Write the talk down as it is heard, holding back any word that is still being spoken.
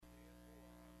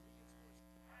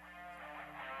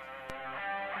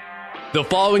The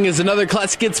following is another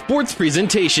Classic Hits Sports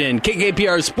presentation.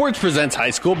 KKPR Sports presents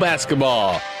high school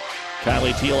basketball.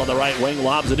 Kylie Teal on the right wing,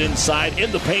 lobs it inside. In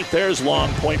the paint, there's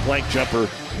long. Point-blank jumper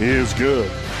is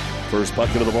good. First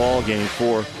bucket of the ball game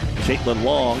for Caitlin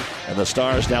Long, and the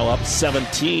Stars now up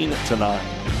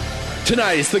 17-9.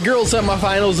 Tonight is the girls'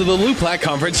 semifinals of the Lou Platte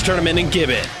Conference Tournament in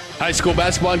Gibbon. High school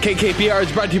basketball on KKPR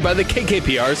is brought to you by the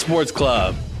KKPR Sports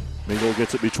Club. Mingle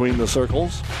gets it between the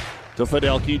circles to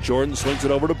Fidelke. Jordan swings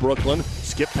it over to Brooklyn.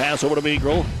 Skip pass over to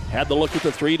Meagle. Had the look at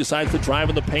the three, decides to drive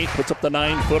in the paint, puts up the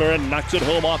 9-footer and knocks it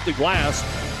home off the glass.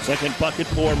 Second bucket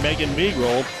for Megan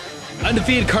Meagle.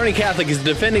 Undefeated Kearney Catholic is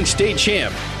the defending state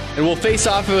champ and will face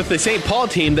off with the St. Paul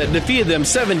team that defeated them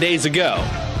 7 days ago.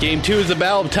 Game 2 is a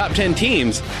battle of top 10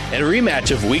 teams and a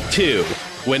rematch of Week 2,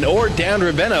 when Ord downed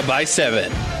Ravenna by 7.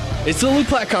 It's the Lou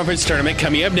Platte Conference Tournament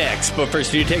coming up next, but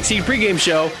first, New Tech Seed pregame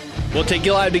show. We'll take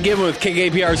you live to Gibbon with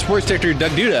KKPR Sports Director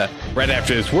Doug Duda right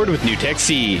after this word with New Tech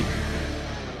Seed.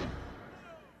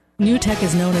 New Tech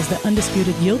is known as the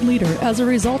undisputed yield leader as a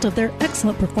result of their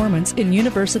excellent performance in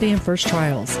university and first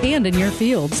trials and in your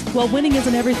fields. While winning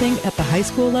isn't everything at the high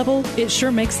school level, it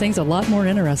sure makes things a lot more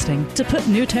interesting. To put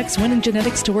New Tech's winning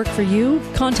genetics to work for you,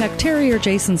 contact Terry or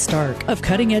Jason Stark of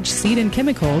Cutting Edge Seed and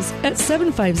Chemicals at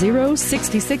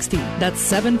 750-6060.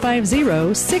 That's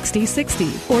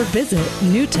 750-6060. Or visit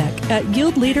newtech at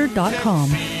yieldleader.com.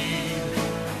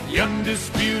 The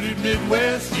undisputed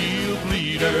Midwest yield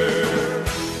leader.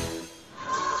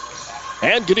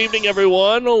 And good evening,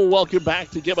 everyone. Welcome back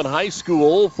to Gibbon High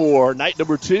School for night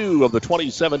number 2 of the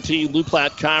 2017 Lou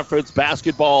Platte Conference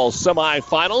basketball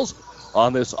semifinals.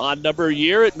 On this odd number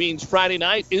year, it means Friday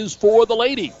night is for the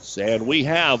ladies. And we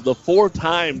have the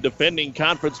 4-time defending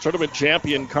conference tournament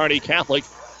champion Kearney Catholic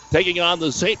taking on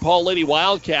the St. Paul Lady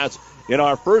Wildcats in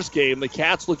our first game. The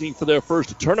Cats looking for their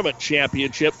first tournament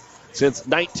championship since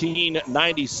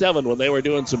 1997 when they were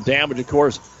doing some damage, of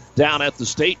course, down at the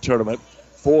state tournament.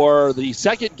 For the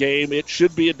second game, it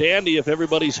should be a dandy if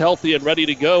everybody's healthy and ready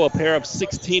to go. A pair of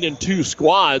 16-2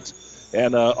 squads.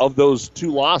 And of those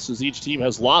 2 losses, each team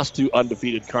has lost to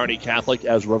undefeated Kearney Catholic,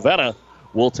 as Ravenna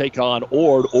will take on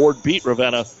Ord. Ord beat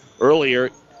Ravenna earlier,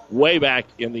 way back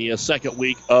in the second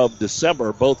week of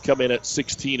December. Both come in at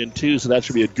 16-2, so that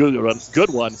should be a good one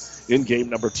in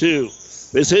game number 2.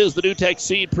 This is the New Tech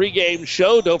Seed pregame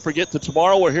show. Don't forget that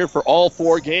tomorrow we're here for all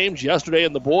 4 games. Yesterday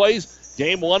in the boys,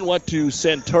 Game 1 went to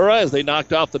Centura as they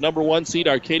knocked off the number 1 seed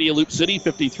Arcadia Loop City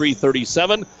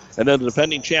 53-37. And then the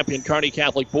defending champion Kearney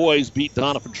Catholic boys beat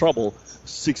Donovan Trumbull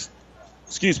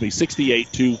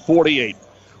 68-48.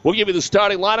 We'll give you the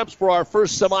starting lineups for our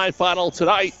first semifinal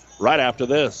tonight right after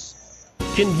this.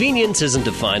 Convenience isn't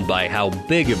defined by how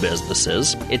big a business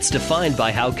is. It's defined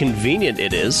by how convenient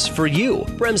it is for you.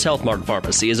 Brem's Health Mart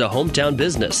Pharmacy is a hometown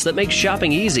business that makes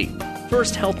shopping easy.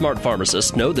 First Health Mart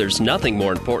pharmacists know there's nothing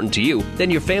more important to you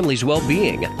than your family's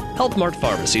well-being. Health Mart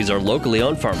pharmacies are locally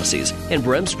owned pharmacies, and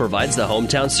Brems provides the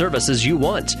hometown services you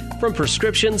want, from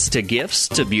prescriptions to gifts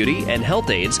to beauty and health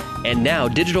aids, and now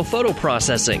digital photo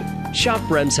processing. Shop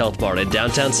Brems Health Mart in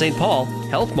downtown St. Paul.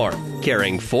 Health Mart,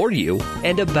 caring for you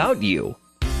and about you.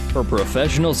 For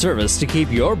professional service to keep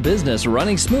your business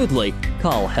running smoothly,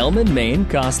 call Hellman, Maine,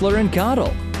 Kostler, and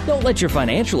Cottle. Don't let your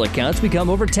financial accounts become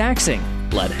overtaxing.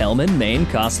 Let Hellman, Maine,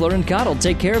 Kostler, and Cottle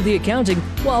take care of the accounting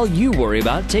while you worry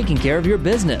about taking care of your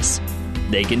business.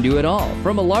 They can do it all,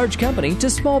 from a large company to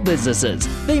small businesses.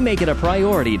 They make it a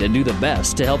priority to do the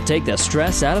best to help take the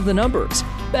stress out of the numbers.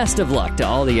 Best of luck to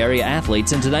all the area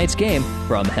athletes in tonight's game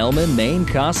from Hellman, Maine,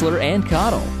 Kostler, and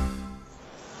Cottle.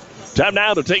 Time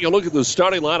now to take a look at the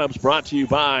starting lineups brought to you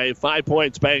by 5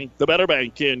 Points Bank, the better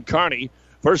bank in Kearney.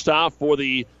 First off, for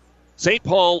the St.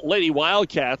 Paul Lady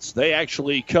Wildcats, they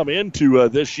actually come into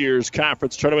this year's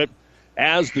conference tournament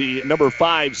as the number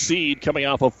 5 seed, coming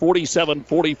off a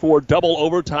 47-44 double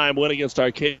overtime win against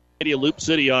Arcadia Loop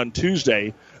City on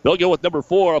Tuesday. They'll go with number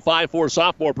 4, a 5'4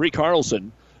 sophomore, Bree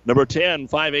Carlson. Number 10,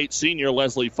 5'8 senior,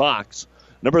 Leslie Fox.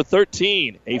 Number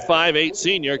 13, a 5'8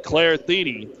 senior, Claire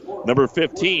Thiene. Number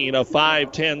 15, a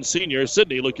 5'10 senior,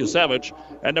 Sydney Lukasevich.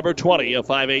 And number 20, a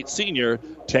 5'8 senior,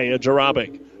 Taya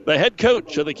Jarabic. The head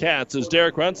coach of the Cats is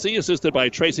Derek Runcie, assisted by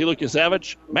Tracy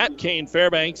Lukasevich, Matt Kane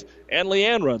Fairbanks, and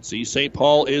Leanne Runcie. St.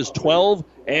 Paul is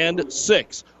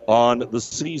 12-6 on the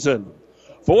season.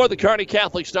 For the Kearney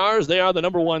Catholic Stars, they are the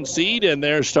number 1 seed, and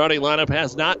their starting lineup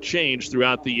has not changed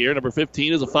throughout the year. Number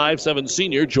 15 is a 5'7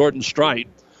 senior, Jordan Strite.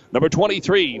 Number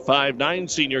 23, 5'9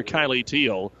 senior, Kylie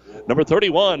Teal. Number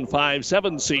 31,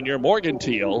 5'7" senior Morgan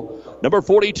Teal. Number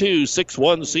 42,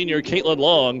 6'1" senior Caitlin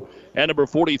Long. And number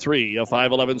 43, a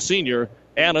 5'11" senior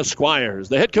Anna Squires.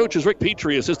 The head coach is Rick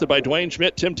Petrie, assisted by Dwayne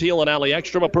Schmidt, Tim Teal, and Allie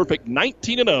Ekstrom. A perfect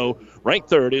 19-0, ranked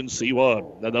third in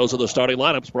C1. And those are the starting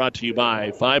lineups brought to you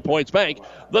by 5 Points Bank,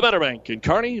 the Better Bank in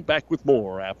Kearney. Back with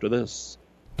more after this.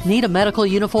 Need a medical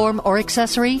uniform or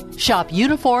accessory? Shop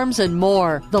Uniforms and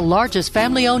More, the largest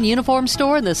family-owned uniform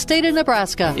store in the state of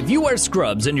Nebraska. If you wear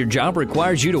scrubs and your job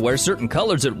requires you to wear certain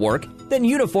colors at work, then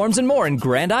Uniforms and More in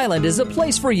Grand Island is a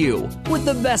place for you. With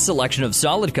the best selection of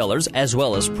solid colors as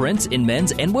well as prints in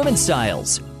men's and women's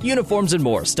styles. Uniforms and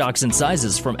More stocks and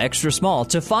sizes from extra small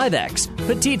to 5X,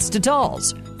 petites to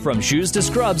talls. From shoes to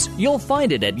scrubs, you'll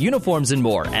find it at Uniforms and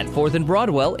More at 4th and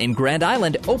Broadwell in Grand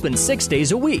Island, open 6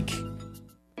 days a week.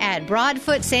 At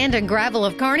Broadfoot Sand and Gravel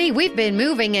of Kearney, we've been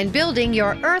moving and building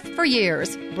your earth for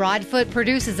years. Broadfoot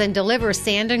produces and delivers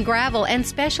sand and gravel and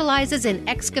specializes in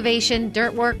excavation,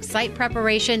 dirt work, site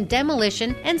preparation,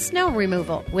 demolition, and snow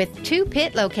removal, with 2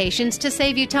 pit locations to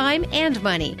save you time and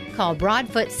money. Call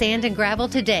Broadfoot Sand and Gravel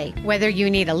today. Whether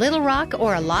you need a little rock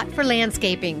or a lot for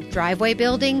landscaping, driveway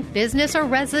building, business, or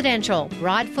residential,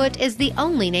 Broadfoot is the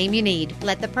only name you need.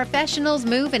 Let the professionals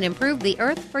move and improve the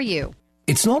earth for you.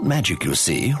 It's not magic, you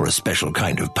see, or a special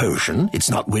kind of potion. It's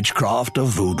not witchcraft or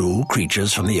voodoo,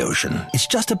 creatures from the ocean. It's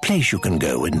just a place you can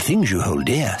go when things you hold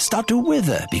dear start to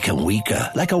wither, become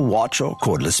weaker, like a watch or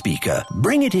cordless speaker.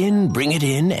 Bring it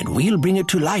in, and we'll bring it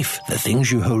to life. The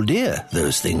things you hold dear,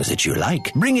 those things that you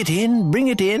like. Bring it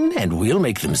in, and we'll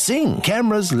make them sing.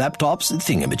 Cameras, laptops, and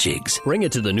thingamajigs. Bring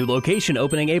it to the new location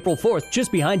opening April 4th,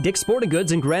 just behind Dick's Sporting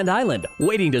Goods in Grand Island.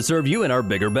 Waiting to serve you in our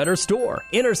bigger, better store.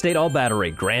 Interstate All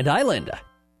Battery, Grand Island.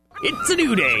 It's a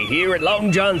new day here at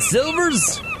Long John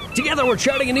Silver's. Together we're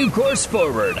charting a new course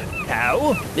forward.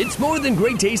 How? It's more than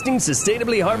great tasting,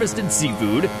 sustainably harvested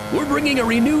seafood. We're bringing a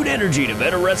renewed energy to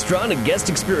better restaurant and guest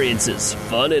experiences,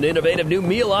 fun and innovative new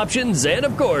meal options, and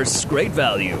of course, great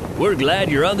value. We're glad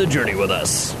you're on the journey with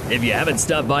us. If you haven't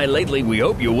stopped by lately, we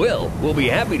hope you will. We'll be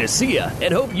happy to see you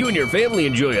and hope you and your family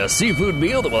enjoy a seafood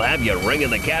meal that will have you ringing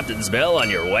the captain's bell on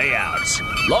your way out.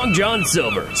 Long John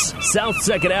Silver's, South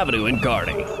 2nd Avenue in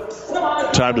Kearney.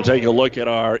 Time to take a look at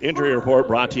our injury report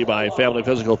brought to you by Family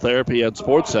Physical Therapy and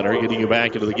Sports Center, getting you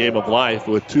back into the game of life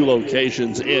with 2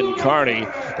 locations in Kearney.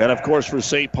 And, of course, for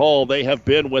St. Paul, they have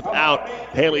been without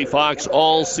Haley Fox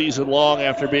all season long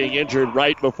after being injured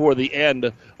right before the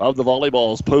end of the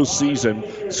volleyball's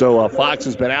postseason. So Fox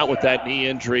has been out with that knee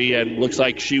injury and looks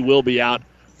like she will be out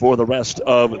for the rest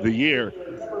of the year.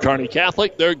 Kearney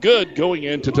Catholic, they're good going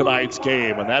into tonight's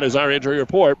game. And that is our injury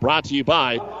report brought to you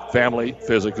by Family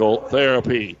Physical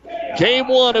Therapy. Game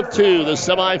 1 of 2, the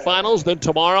semifinals. Then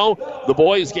tomorrow, the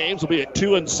boys' games will be at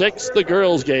 2 and 6. The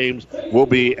girls' games will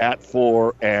be at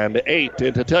 4 and 8.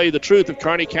 And to tell you the truth, if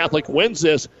Kearney Catholic wins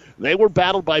this, they were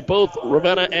battled by both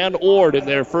Ravenna and Ord in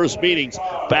their first meetings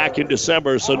back in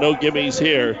December, so no gimmies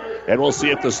here. And we'll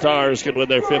see if the Stars can win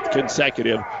their 5th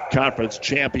consecutive conference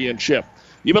championship.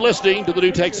 You've been listening to the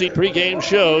NewTek Seed pregame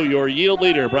show, your yield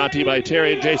leader, brought to you by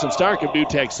Terry and Jason Stark of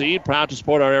NewTek Seed, proud to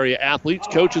support our area athletes,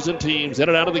 coaches, and teams in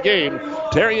and out of the game.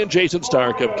 Terry and Jason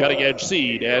Stark of Cutting Edge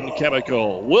Seed and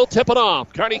Chemical. We'll tip it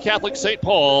off. Kearney Catholic St.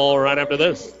 Paul right after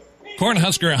this.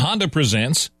 Cornhusker Honda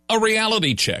presents a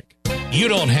reality check. You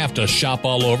don't have to shop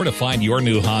all over to find your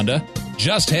new Honda.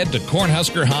 Just head to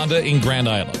Cornhusker Honda in Grand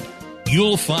Island.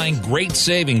 You'll find great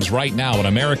savings right now on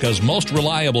America's most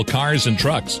reliable cars and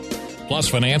trucks. Plus,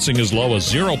 financing as low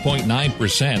as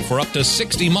 0.9% for up to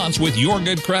 60 months with your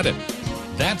good credit.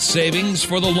 That's savings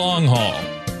for the long haul.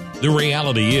 The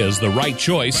reality is the right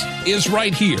choice is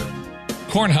right here.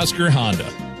 Cornhusker Honda,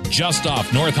 just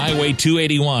off North Highway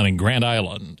 281 in Grand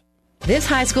Island. This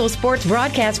high school sports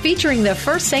broadcast featuring the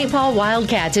First St. Paul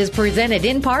Wildcats is presented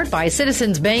in part by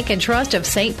Citizens Bank and Trust of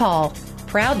St. Paul.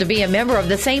 Proud to be a member of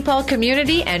the St. Paul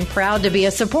community and proud to be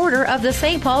a supporter of the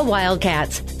St. Paul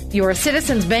Wildcats. Your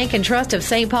Citizens Bank and Trust of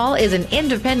St. Paul is an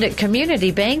independent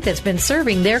community bank that's been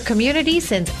serving their community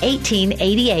since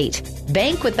 1888.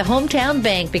 Bank with the hometown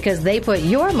bank because they put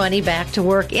your money back to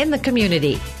work in the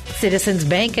community. Citizens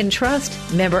Bank and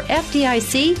Trust, member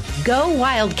FDIC, go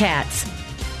Wildcats.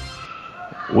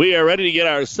 We are ready to get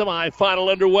our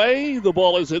semifinal underway. The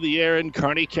ball is in the air, and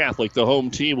Kearney Catholic, the home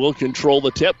team, will control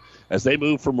the tip as they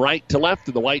move from right to left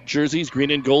in the white jerseys,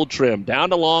 green and gold trim. Down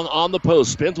to Long on the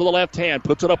post, spins with the left hand,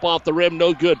 puts it up off the rim,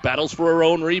 no good. Battles for her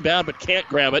own rebound, but can't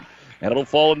grab it, and it'll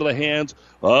fall into the hands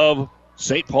of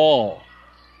St. Paul.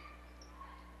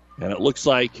 And it looks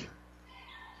like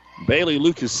Bailey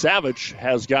Lucas-Savage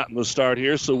has gotten the start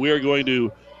here, so we're going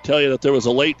to tell you that there was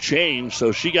a late change,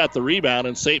 so she got the rebound,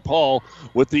 and St. Paul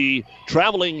with the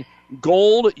traveling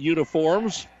gold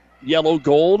uniforms, yellow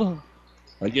gold,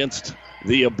 against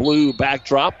the blue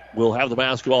backdrop. We'll have the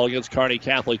basketball against Kearney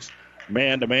Catholic's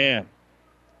man-to-man.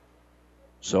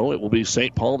 So it will be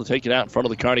St. Paul to take it out in front of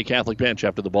the Kearney Catholic bench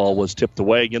after the ball was tipped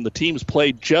away. Again, the teams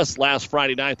played just last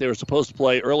Friday night. They were supposed to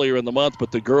play earlier in the month,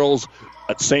 but the girls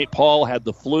at St. Paul had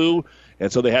the flu,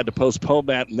 and so they had to postpone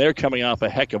that, and they're coming off a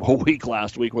heck of a week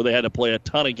last week where they had to play a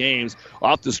ton of games.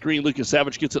 Off the screen, Lucas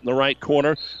Savage gets it in the right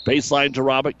corner. Baseline,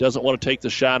 Jarabic doesn't want to take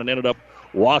the shot and ended up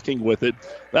walking with it.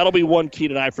 That'll be one key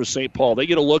tonight for St. Paul. They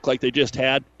get a look like they just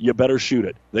had, you better shoot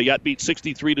it. They got beat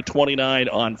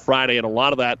 63-29 on Friday, and a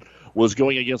lot of that was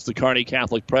going against the Kearney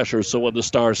Catholic pressure. So when the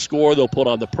Stars score, they'll put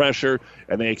on the pressure,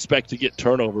 and they expect to get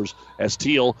turnovers. As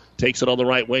Teal takes it on the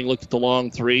right wing, looks at the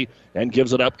long three, and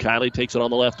gives it up. Kylie takes it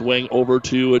on the left wing over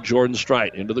to Jordan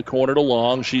Strite. Into the corner to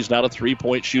Long. She's not a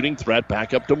three-point shooting threat.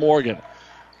 Back up to Morgan.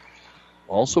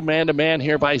 Also man-to-man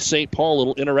here by St. Paul. A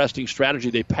little interesting strategy.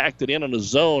 They packed it in a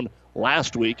zone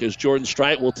last week as Jordan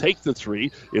Strite will take the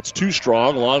three. It's too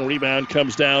strong. Long rebound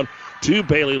comes down to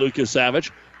Bailey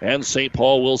Lucas-Savage, and St.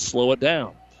 Paul will slow it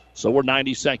down. So we're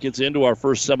 90 seconds into our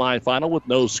first semifinal with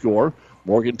no score.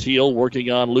 Morgan Teal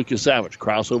working on Lucas Savage.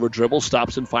 Crossover dribble,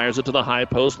 stops and fires it to the high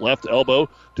post. Left elbow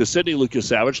to Sydney Lucas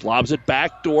Savage. Lobs it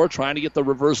back door, trying to get the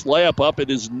reverse layup up.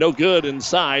 It is no good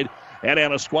inside. And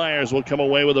Anna Squires will come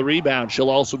away with a rebound.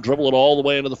 She'll also dribble it all the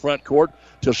way into the front court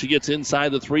till she gets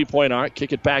inside the three-point arc.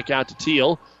 Kick it back out to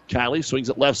Teal. Kylie swings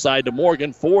it left side to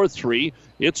Morgan. 4-3.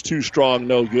 It's too strong,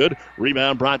 no good.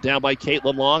 Rebound brought down by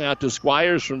Caitlin Long out to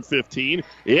Squires from 15.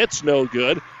 It's no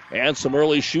good. And some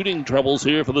early shooting troubles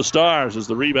here for the Stars as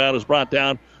the rebound is brought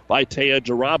down by Taya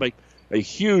Jarabic. A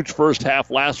huge first half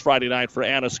last Friday night for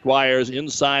Anna Squires,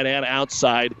 inside and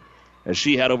outside, as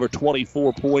she had over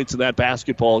 24 points in that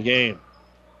basketball game.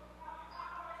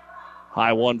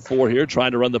 High 1-4 here,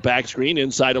 trying to run the back screen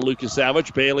inside of Lucas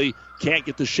Savage. Bailey can't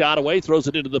get the shot away, throws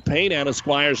it into the paint. Anna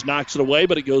Squires knocks it away,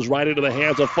 but it goes right into the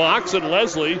hands of Fox, and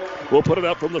Leslie will put it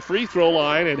up from the free throw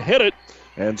line and hit it.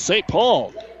 And St.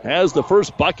 Paul has the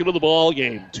first bucket of the ball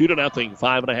game. 2-0,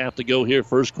 5.5 to go here,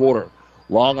 first quarter.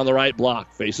 Long on the right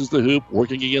block, faces the hoop,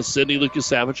 working against Sydney Lucas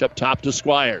Savage up top to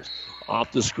Squires.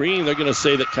 Off the screen, they're going to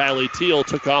say that Kylie Teal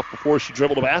took off before she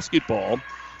dribbled a basketball.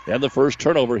 And the first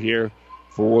turnover here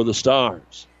for the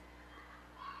Stars.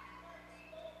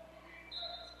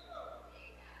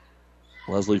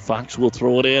 Leslie Fox will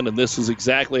throw it in, and this is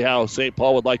exactly how St.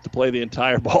 Paul would like to play the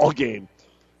entire ball game.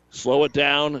 Slow it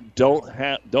down.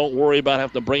 Don't worry about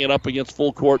having to bring it up against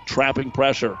full court, trapping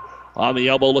pressure. On the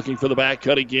elbow, looking for the back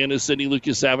cut again as Sydney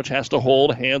Lucas Savage has to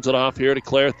hold. Hands it off here to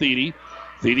Claire Thiede.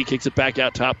 Thiede kicks it back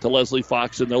out top to Leslie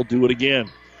Fox, and they'll do it again.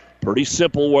 Pretty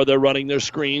simple where they're running their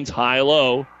screens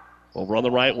high-low. Over on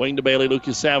the right wing to Bailey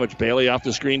Lucas Savage. Bailey off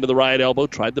the screen to the right elbow.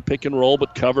 Tried the pick and roll,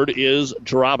 but covered is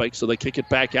Jarabic, so they kick it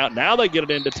back out. Now they get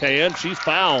it into Taya, and she's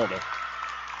fouled.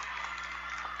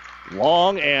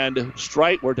 Long and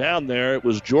Strite were down there. It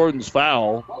was Jordan's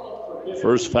foul.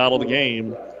 First foul of the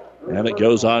game. And it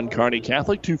goes on Kearney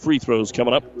Catholic. 2 free throws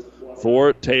coming up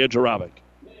for Taya Jarabic.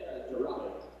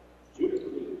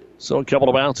 So a couple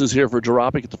of bounces here for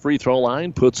Jarabic at the free throw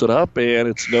line. Puts it up, and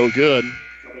it's no good.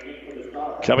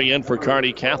 Coming in for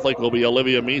Kearney Catholic will be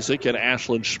Olivia Misek and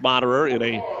Ashlyn Schmaderer in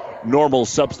a normal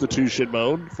substitution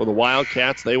mode. For the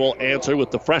Wildcats, they will answer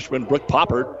with the freshman Brooke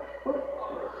Poppert.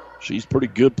 She's a pretty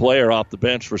good player off the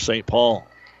bench for St. Paul.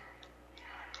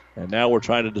 And now we're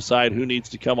trying to decide who needs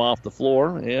to come off the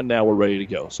floor, and now we're ready to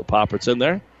go. So Poppert's in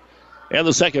there. And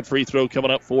the second free throw coming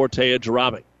up for Taya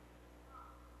Jarabic.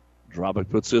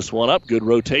 Jarabic puts this one up. Good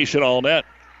rotation all net.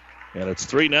 And it's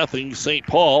 3-0 St.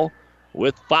 Paul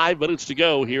with 5 minutes to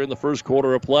go here in the first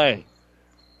quarter of play.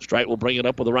 Strite will bring it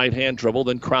up with a right-hand dribble,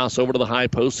 then cross over to the high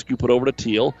post, scoop it over to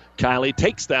Teal. Kylie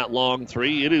takes that long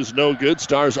three. It is no good.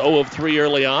 Stars 0 of 3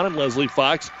 early on, and Leslie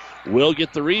Fox will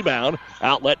get the rebound.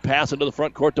 Outlet pass into the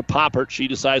front court to Poppert. She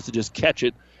decides to just catch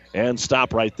it and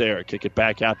stop right there. Kick it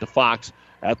back out to Fox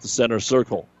at the center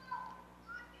circle.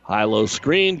 High-low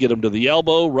screen, get him to the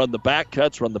elbow, run the back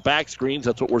cuts, run the back screens.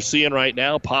 That's what we're seeing right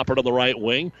now. Poppert on the right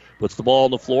wing, puts the ball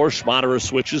on the floor. Schmaderer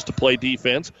switches to play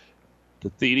defense. To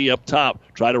Thiede up top.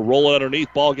 Try to roll it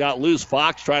underneath. Ball got loose.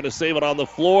 Fox trying to save it on the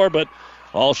floor, but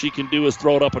all she can do is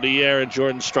throw it up in the air, and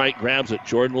Jordan Strite grabs it.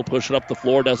 Jordan will push it up the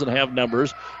floor. Doesn't have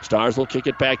numbers. Stars will kick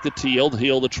it back to Teal.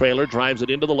 Teal, the trailer, drives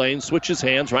it into the lane. Switches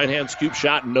hands. Right-hand scoop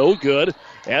shot. No good.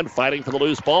 And fighting for the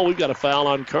loose ball. We've got a foul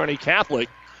on Kearney Catholic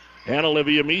and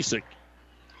Olivia Misek.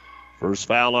 First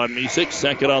foul on Misek.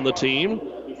 Second on the team.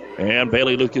 And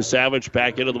Bailey Lucas Savage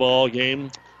back into the ball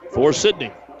game for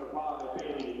Sydney.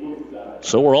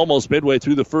 So we're almost midway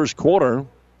through the first quarter,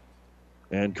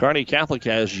 and Kearney Catholic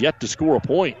has yet to score a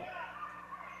point.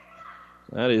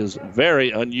 That is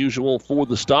very unusual for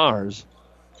the Stars.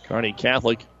 Kearney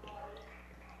Catholic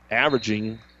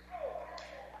averaging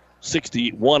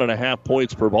 61.5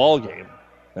 points per ball game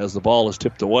as the ball is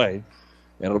tipped away.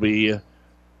 And it'll be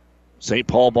St.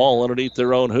 Paul ball underneath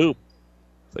their own hoop.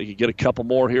 If they could get a couple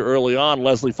more here early on.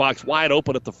 Leslie Fox wide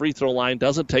open at the free throw line.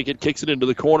 Doesn't take it. Kicks it into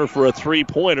the corner for a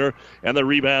three-pointer. And the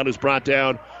rebound is brought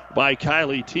down by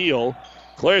Kylie Teal.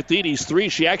 Claire Theedy's three,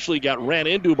 she actually got ran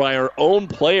into by her own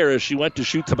player as she went to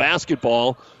shoot the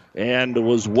basketball and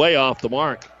was way off the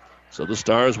mark. So the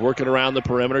Stars working around the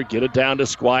perimeter, get it down to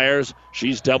Squires.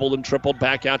 She's doubled and tripled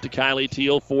back out to Kylie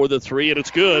Teal for the three, and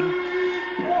it's good.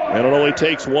 And it only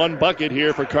takes one bucket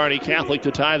here for Kearney Catholic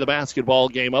to tie the basketball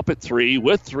game up at 3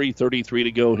 with 3:33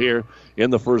 to go here in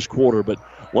the first quarter. But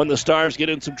when the Stars get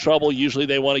in some trouble, usually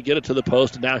they want to get it to the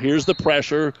post. And now here's the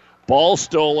pressure. Ball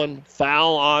stolen.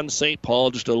 Foul on St.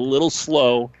 Paul. Just a little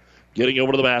slow getting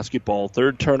over to the basketball.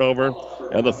 Third turnover,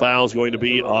 and the foul is going to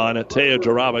be on Taya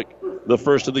Jarabic, the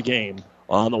first of the game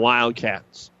on the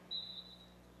Wildcats.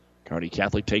 Kearney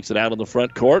Catholic takes it out in the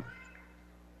front court.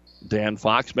 Dan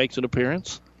Fox makes an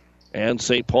appearance. And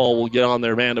St. Paul will get on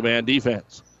their man-to-man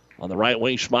defense. On the right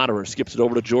wing, Schmaderer skips it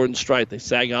over to Jordan Strite. They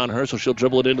sag on her, so she'll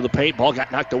dribble it into the paint. Ball got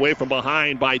knocked away from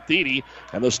behind by Theedy,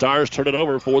 and the Stars turn it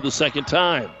over for the second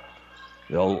time.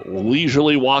 They'll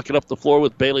leisurely walk it up the floor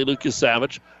with Bailey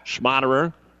Lucas-Savage.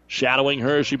 Schmaderer shadowing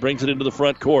her as she brings it into the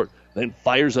front court. Then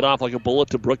fires it off like a bullet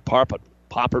to Brooke Poppert.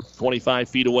 Poppert 25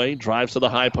 feet away, drives to the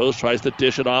high post, tries to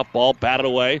dish it off. Ball batted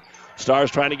away.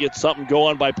 Stars trying to get something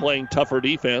going by playing tougher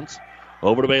defense.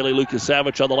 Over to Bailey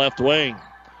Lucas-Savage on the left wing.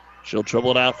 She'll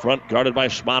dribble it out front, guarded by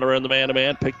Schmaderer in the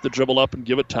man-to-man. Pick the dribble up and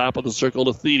give it top of the circle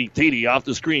to Theedy. Theedy off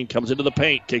the screen, comes into the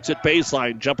paint, kicks it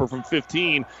baseline. Jumper from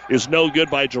 15 is no good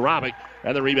by Jarabic.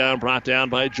 And the rebound brought down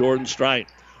by Jordan Strite.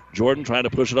 Jordan trying to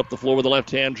push it up the floor with a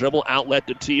left-hand dribble. Outlet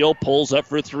to Teal, pulls up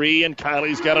for three, and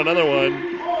Kylie's got another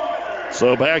one.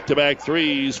 So back-to-back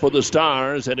threes for the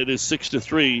Stars, and it is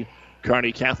 6-3.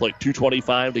 Kearney Catholic,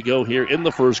 2:25 to go here in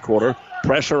the first quarter.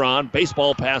 Pressure on,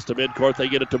 baseball pass to midcourt. They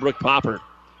get it to Brooke Poppert.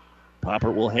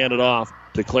 Poppert will hand it off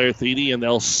to Claire Theedy, and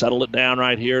they'll settle it down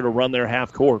right here to run their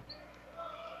half court.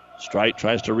 Strite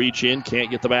tries to reach in,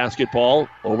 can't get the basketball.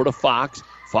 Over to Fox.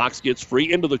 Fox gets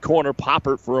free into the corner.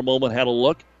 Poppert for a moment had a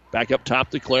look. Back up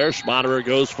top to Claire. Schmaderer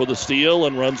goes for the steal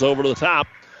and runs over to the top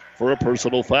for a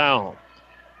personal foul.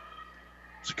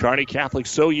 So Kearney Catholic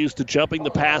so used to jumping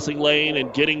the passing lane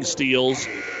and getting steals.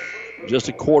 Just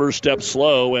a quarter step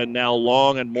slow, and now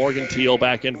Long and Morgan Teal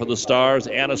back in for the Stars.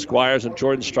 Anna Squires and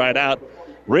Jordan Strite out.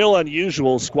 Real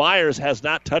unusual. Squires has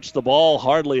not touched the ball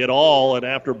hardly at all, and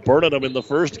after burning them in the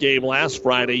first game last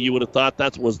Friday, you would have thought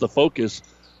that was the focus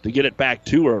to get it back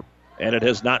to her, and it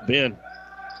has not been.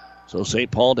 So St.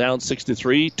 Paul down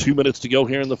 6-3. 2 minutes to go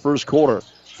here in the first quarter.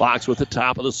 Fox with the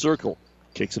top of the circle.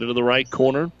 Kicks it into the right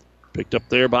corner. Picked up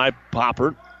there by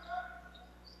Poppert.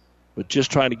 But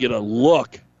just trying to get a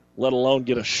look, let alone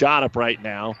get a shot up right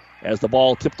now. As the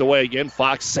ball tipped away again,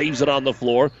 Fox saves it on the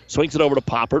floor. Swings it over to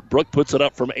Poppert. Brooke puts it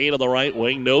up from 8 on the right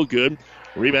wing. No good.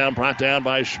 Rebound brought down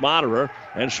by Schmaderer.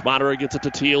 And Schmaderer gets it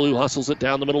to Teal, who hustles it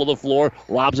down the middle of the floor.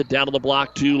 Lobs it down to the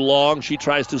block too long. She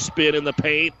tries to spin in the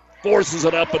paint. Forces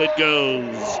it up, and it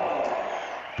goes.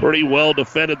 Pretty well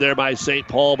defended there by St.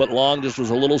 Paul, but Long just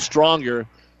was a little stronger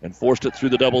and forced it through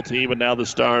the double team, and now the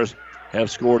Stars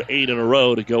have scored 8 in a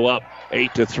row to go up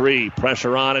 8-3.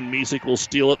 Pressure on, and Misek will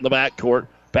steal it in the backcourt.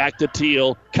 Back to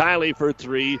Teal. Kylie for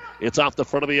three. It's off the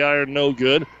front of the iron, no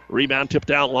good. Rebound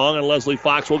tipped out Long, and Leslie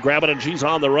Fox will grab it, and she's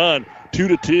on the run.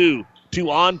 2-2.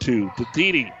 2-on-2 to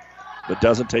Theedy, but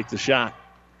doesn't take the shot.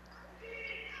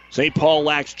 St. Paul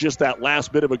lacks just that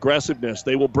last bit of aggressiveness.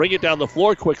 They will bring it down the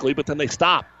floor quickly, but then they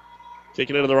stop.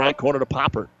 Kicking it into the right corner to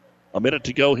Poppert. A minute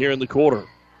to go here in the quarter.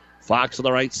 Fox on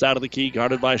the right side of the key,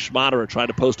 guarded by Schmaderer, trying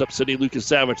to post up Sydney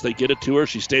Lucas-Savage. They get it to her.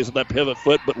 She stays on that pivot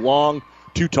foot, but Long,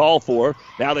 too tall for her.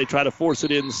 Now they try to force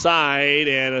it inside,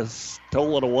 and it's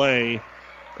stolen away.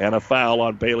 And a foul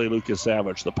on Bailey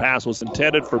Lucas-Savage. The pass was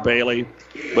intended for Bailey,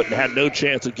 but had no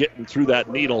chance of getting through that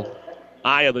needle,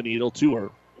 eye of the needle, to her.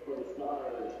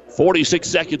 46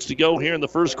 seconds to go here in the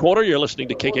first quarter. You're listening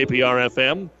to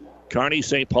KKPR-FM. Kearney,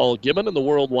 St. Paul, Gibbon, and the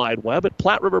World Wide Web at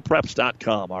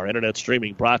PlatteRiverPreps.com. Our internet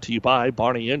streaming brought to you by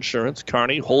Barney Insurance,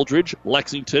 Kearney, Holdridge,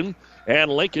 Lexington,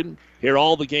 and Lincoln. Hear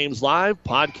all the games live.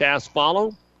 Podcasts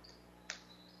follow.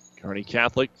 Kearney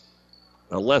Catholic,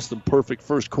 a less than perfect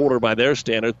first quarter by their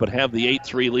standards, but have the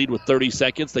 8-3 lead with 30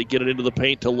 seconds. They get it into the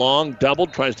paint to Long.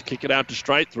 Doubled, tries to kick it out to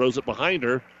Strite, throws it behind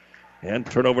her. And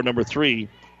turnover number 3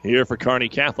 here for Kearney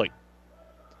Catholic.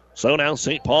 So now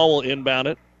St. Paul will inbound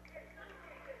it.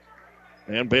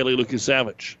 And Bailey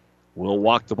Lukasavich will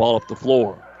walk the ball up the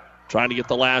floor. Trying to get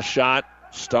the last shot.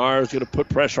 Star's going to put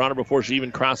pressure on her before she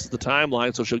even crosses the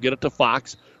timeline, so she'll get it to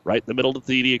Fox. Right in the middle to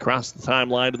Thede, across the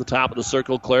timeline to the top of the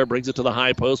circle. Claire brings it to the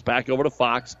high post, back over to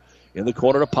Fox. In the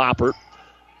corner to Popper.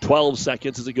 12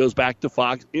 seconds as it goes back to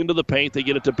Fox. Into the paint, they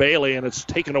get it to Bailey, and it's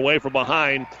taken away from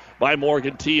behind by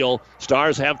Morgan Teal.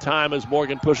 Stars have time as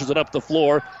Morgan pushes it up the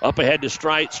floor. Up ahead to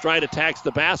Strite. Strite attacks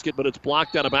the basket, but it's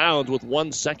blocked out of bounds with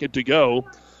 1 second to go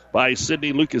by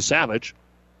Sydney Lukasavich.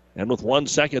 And with 1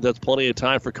 second, that's plenty of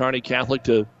time for Kearney Catholic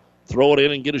to throw it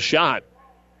in and get a shot.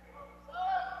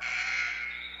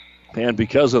 And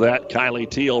because of that, Kylie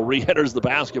Teal re-enters the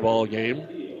basketball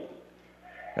game.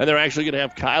 And they're actually going to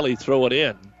have Kylie throw it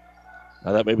in.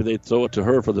 I thought maybe they'd throw it to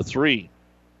her for the three.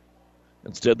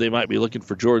 Instead, they might be looking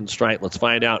for Jordan Strite. Let's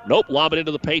find out. Nope, lob it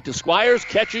into the paint to Squires.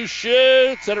 Catches,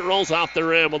 shoots, and it rolls off the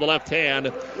rim with the left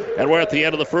hand. And we're at the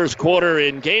end of the first quarter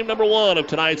in game number 1 of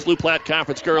tonight's Lou Platte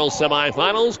Conference Girls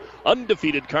semifinals.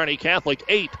 Undefeated Kearney Catholic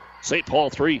 8, St. Paul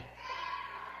 3.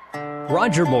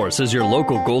 Roger Morse is your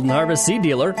local Golden Harvest seed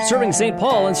dealer serving St.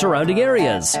 Paul and surrounding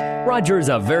areas. Roger is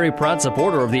a very proud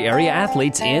supporter of the area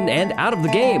athletes in and out of the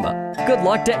game. Good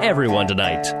luck to everyone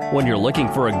tonight. When you're looking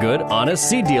for a good, honest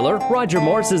seed dealer, Roger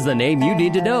Morse is the name you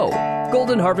need to know.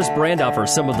 Golden Harvest brand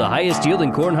offers some of the highest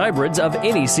yielding corn hybrids of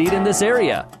any seed in this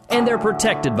area, and they're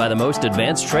protected by the most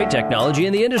advanced trait technology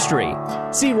in the industry.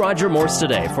 See Roger Morse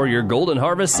today for your Golden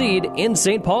Harvest seed in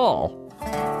St. Paul.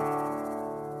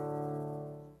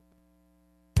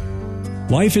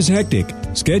 Life is hectic.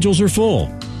 Schedules are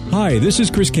full. Hi, this is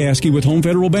Chris Caskey with Home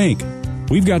Federal Bank.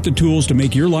 We've got the tools to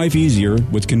make your life easier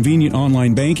with convenient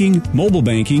online banking, mobile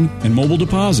banking, and mobile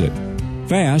deposit.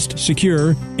 Fast,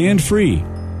 secure, and free,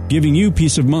 giving you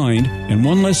peace of mind and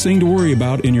one less thing to worry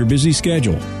about in your busy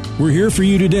schedule. We're here for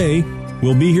you today.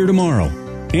 We'll be here tomorrow.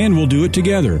 And we'll do it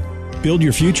together. Build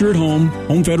your future at home.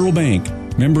 Home Federal Bank.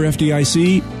 Member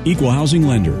FDIC, Equal Housing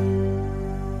Lender.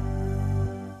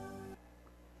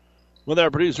 With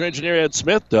our producer engineer Ed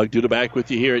Smith, Doug Duda back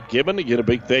with you here at Gibbon. Again, a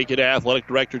big thank you to Athletic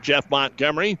Director Jeff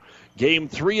Montgomery. Game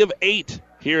 3 of 8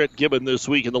 here at Gibbon this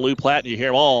week in the Lou Platte. You hear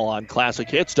them all on Classic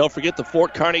Hits. Don't forget the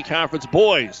Fort Kearney Conference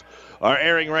boys are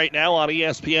airing right now on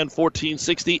ESPN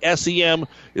 1460. SEM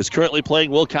is currently playing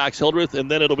Wilcox-Hildreth, and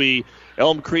then it'll be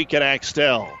Elm Creek and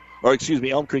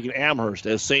Elm Creek and Amherst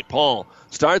as St. Paul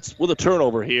starts with a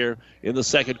turnover here in the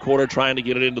second quarter, trying to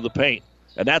get it into the paint.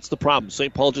 And that's the problem.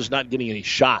 St. Paul just not getting any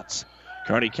shots.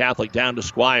 Kearney Catholic down to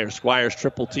Squires. Squires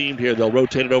triple teamed here. They'll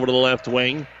rotate it over to the left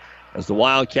wing as the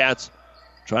Wildcats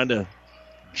trying to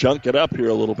junk it up here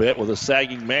a little bit with a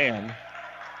sagging man.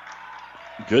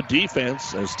 Good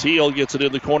defense as Teal gets it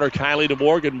in the corner. Kylie to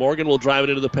Morgan. Morgan will drive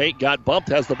it into the paint. Got bumped.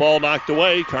 Has the ball knocked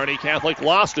away. Kearney Catholic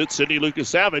lost it. Sydney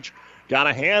Lukasavich got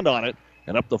a hand on it.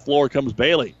 And up the floor comes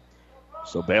Bailey.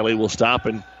 So Bailey will stop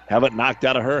and have it knocked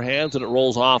out of her hands, and it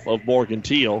rolls off of Morgan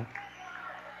Teal.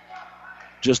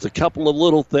 Just a couple of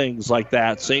little things like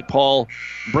that. St. Paul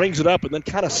brings it up and then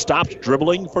kind of stopped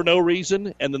dribbling for no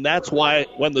reason, and then that's why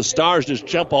when the Stars just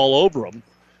jump all over them,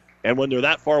 and when they're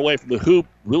that far away from the hoop,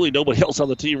 really nobody else on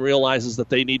the team realizes that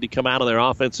they need to come out of their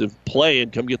offensive play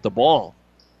and come get the ball.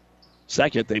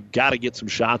 Second, they've got to get some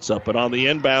shots up. But on the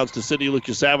inbounds to Sydney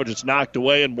Lukasavich, it's knocked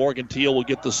away, and Morgan Teal will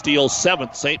get the steal.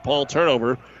 7th St. Paul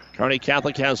turnover. Kearney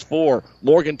Catholic has 4.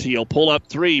 Morgan Teal, pull up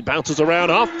 3, bounces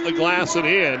around off the glass and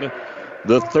in.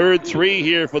 The third 3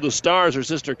 here for the Stars. Her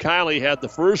sister Kylie had the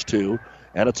first 2,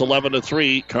 and it's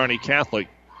 11-3, Kearney Catholic.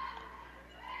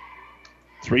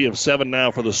 3 of 7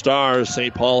 now for the Stars.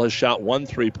 St. Paul has shot 1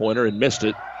 3-pointer and missed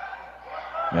it.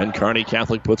 And Kearney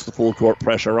Catholic puts the full court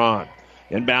pressure on.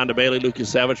 Inbound to Bailey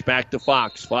Lukasavich, back to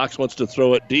Fox. Fox wants to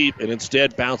throw it deep and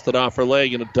instead bounced it off her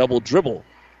leg in a double dribble.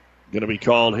 Going to be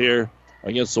called here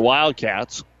against the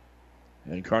Wildcats.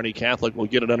 And Kearney Catholic will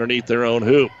get it underneath their own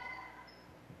hoop.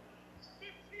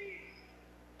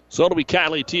 So it'll be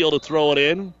Kylie Teal to throw it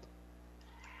in.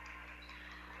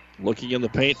 Looking in the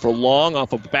paint for Long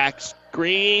off a back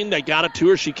screen. They got it to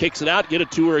her. She kicks it out. Get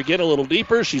it to her again a little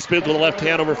deeper. She spins with the left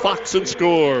hand over Fox and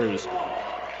scores.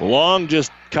 Long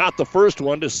just caught the first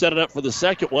one to set it up for the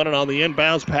second one. And on the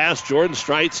inbounds pass, Jordan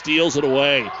Strite steals it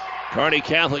away. Kearney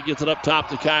Catholic gets it up top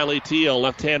to Kylie Teal.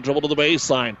 Left hand dribble to the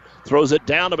baseline. Throws it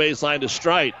down the baseline to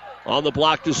Strite. On the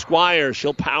block to Squire.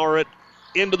 She'll power it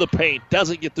into the paint.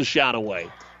 Doesn't get the shot away.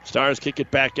 Stars kick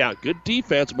it back out. Good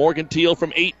defense. Morgan Teal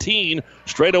from 18.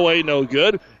 Straight away, no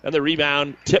good. And the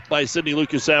rebound tipped by Sydney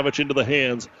Lukasavich into the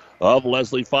hands of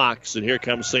Leslie Fox. And here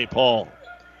comes St. Paul.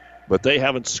 But they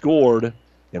haven't scored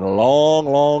in a long,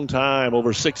 long time.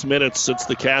 Over 6 minutes since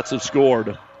the Cats have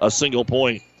scored a single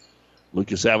point.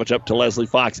 Lucas Savage up to Leslie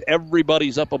Fox.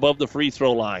 Everybody's up above the free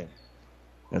throw line.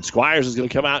 And Squires is going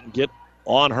to come out and get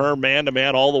on her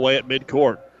man-to-man all the way at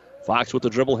midcourt. Fox with the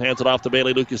dribble, hands it off to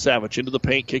Bailey Lucas Savage. Into the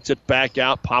paint, kicks it back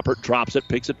out. Poppert drops it,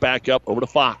 picks it back up, over to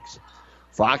Fox.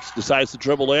 Fox decides to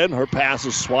dribble in. Her pass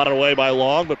is swatted away by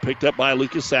Long, but picked up by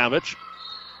Lucas Savage.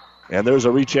 And there's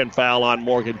a reach-in foul on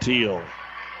Morgan Teal.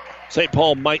 St.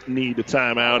 Paul might need a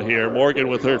timeout here. Morgan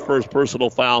with her first personal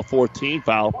foul, 14th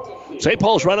foul. St.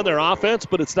 Paul's running their offense,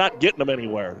 but it's not getting them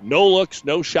anywhere. No looks,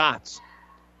 no shots.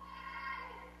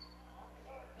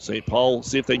 St. Paul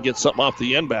see if they can get something off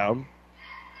the inbound.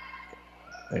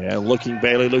 And looking,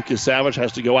 Bailey Lucas Savage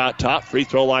has to go out top. Free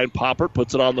throw line, Poppert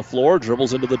puts it on the floor,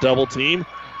 dribbles into the double team,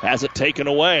 has it taken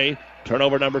away.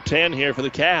 Turnover number 10 here for the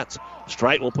Cats.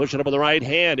 Strite will push it up with the right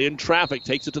hand. In traffic,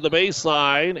 takes it to the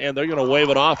baseline, and they're going to wave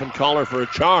it off and call her for a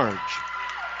charge.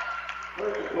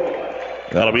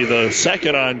 That'll be the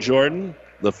second on Jordan,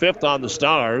 the fifth on the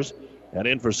Stars. And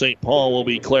in for St. Paul will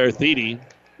be Claire Thiede.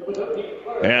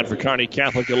 And for Kearney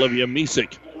Catholic, Olivia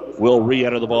Misick will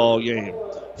re-enter the ball game.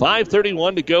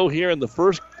 5:31 to go here in the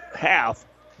first half.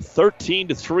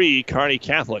 13-3, Kearney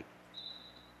Catholic.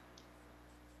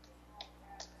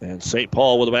 And St.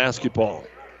 Paul with a basketball.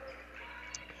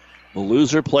 The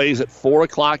loser plays at 4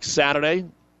 o'clock Saturday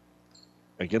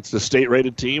against a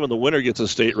state-rated team, and the winner gets a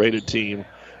state-rated team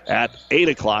at 8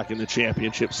 o'clock in the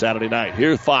championship Saturday night.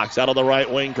 Here's Fox out on the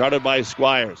right wing, guarded by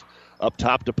Squires. Up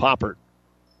top to Poppert.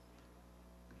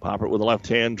 Poppert with a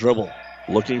left-hand dribble.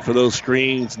 Looking for those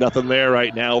screens. Nothing there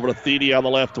right now. Over to Thiede on the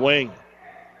left wing.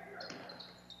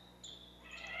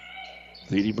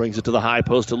 Thiede brings it to the high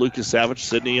post to Lucas Savage.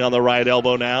 Sidney on the right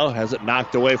elbow now. Has it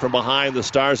knocked away from behind. The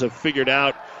Stars have figured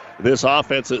out this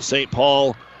offense that St.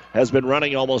 Paul has been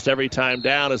running almost every time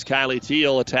down as Kylie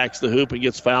Teal attacks the hoop and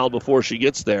gets fouled before she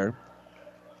gets there.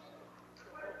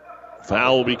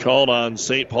 Foul will be called on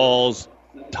St. Paul's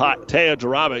Taya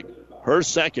Jarabic, her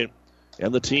second,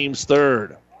 and the team's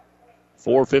third.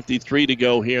 4:53 to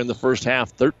go here in the first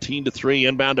half. 13-3,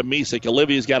 inbound to Misick.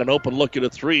 Olivia's got an open look at a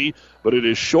three, but it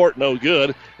is short, no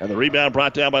good. And the rebound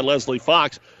brought down by Leslie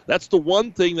Fox. That's the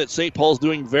one thing that St. Paul's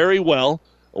doing very well.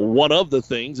 One of the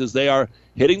things is they are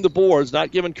hitting the boards,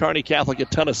 not giving Kearney Catholic a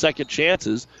ton of second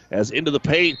chances. As into the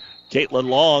paint, Caitlin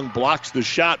Long blocks the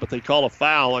shot, but they call a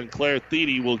foul, and Claire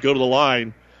Thiede will go to the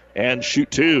line and shoot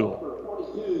two.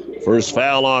 First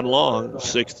foul on Long,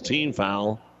 sixth team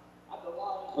foul.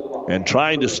 And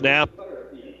trying to snap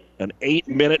an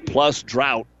 8-minute-plus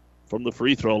drought from the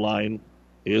free throw line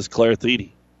is Claire Thiede.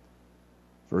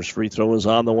 First free throw is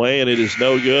on the way, and it is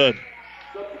no good.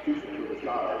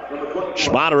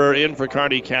 Schmaderer in for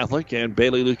Kearney Catholic, and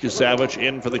Bailey Lucas Savage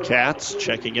in for the Cats.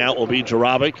 Checking out will be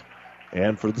Jarabic,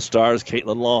 and for the Stars,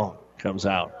 Caitlin Long comes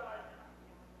out.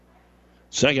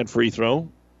 Second free throw.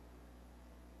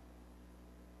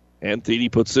 And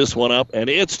Thiede puts this one up, and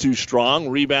it's too strong.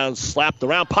 Rebound slapped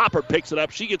around. Poppert picks it up.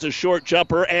 She gets a short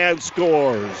jumper and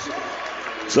scores.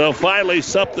 So finally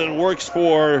something works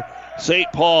for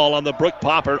St. Paul on the Brooke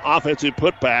Poppert offensive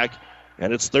putback.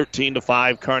 And it's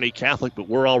 13-5 Kearney Catholic, but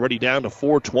we're already down to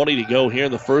 4:20 to go here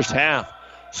in the first half.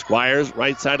 Squires,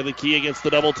 right side of the key against the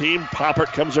double team.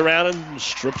 Poppert comes around and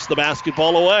strips the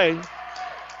basketball away.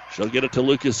 She'll get it to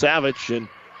Lucas Savage, and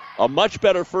a much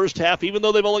better first half. Even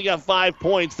though they've only got 5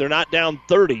 points, they're not down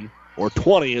 30 or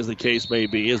 20 as the case may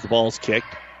be as the ball's kicked.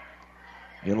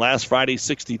 In last Friday,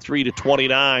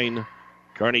 63-29,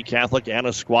 Kearney Catholic,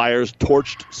 Anna Squires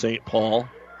torched St. Paul.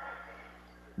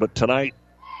 But tonight,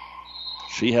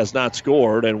 she has not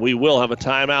scored, and we will have a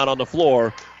timeout on the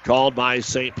floor called by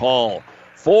St. Paul.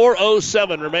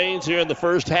 4:07 remains here in the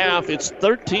first half. It's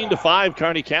 13-5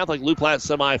 Kearney Catholic Lou Platte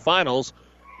semifinals.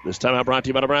 This timeout brought to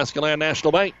you by Nebraska Land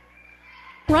National Bank.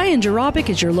 Ryan Jarabic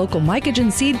is your local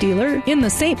mycogen seed dealer in the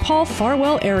St. Paul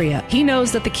Farwell area. He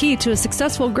knows that the key to a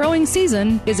successful growing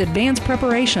season is advanced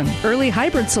preparation. Early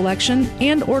hybrid selection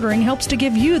and ordering helps to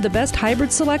give you the best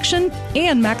hybrid selection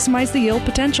and maximize the yield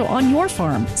potential on your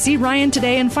farm. See Ryan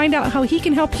today and find out how he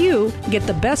can help you get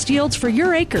the best yields for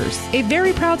your acres. A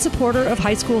very proud supporter of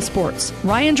high school sports.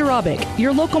 Ryan Jarabic,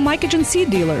 your local mycogen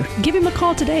seed dealer. Give him a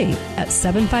call today at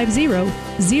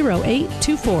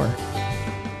 750-0824.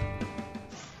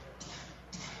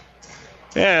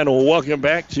 And welcome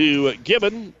back to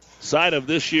Gibbon, side of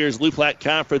this year's Lou Platte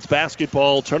Conference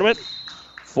basketball tournament.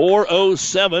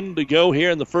 4:07 to go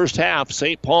here in the first half.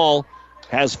 St. Paul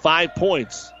has 5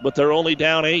 points, but they're only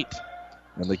down 8.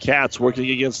 And the Cats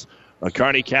working against a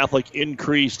Kearney Catholic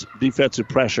increased defensive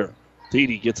pressure.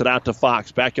 Thiede gets it out to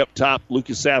Fox. Back up top,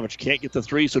 Lucas Savage can't get the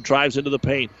three, so drives into the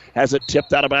paint. Has it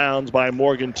tipped out of bounds by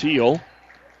Morgan Teal.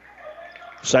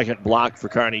 Second block for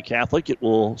Kearney Catholic. It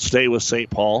will stay with St.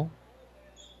 Paul.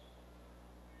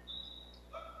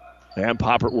 And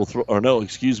Poppert will throw, from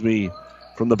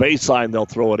the baseline they'll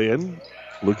throw it in.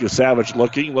 Lucas Savage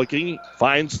looking,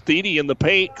 finds Thiede in the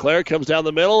paint. Claire comes down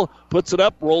the middle, puts it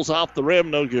up, rolls off the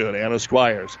rim, no good. Anna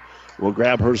Squires will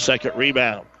grab her second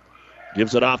rebound.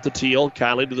 Gives it off to Teal.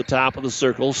 Kylie to the top of the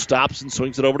circle, stops and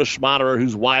swings it over to Schmaderer,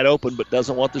 who's wide open but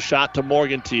doesn't want the shot to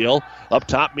Morgan Teal. Up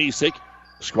top, Misek.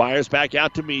 Squires back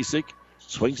out to Misek.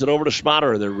 Swings it over to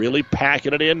Schmaderer. They're really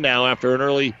packing it in now after an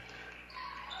early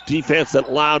defense that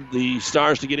allowed the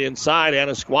Stars to get inside.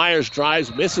 Anna Squires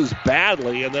drives, misses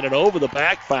badly, and then an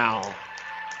over-the-back foul.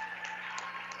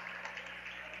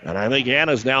 And I think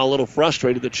Anna's now a little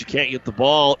frustrated that she can't get the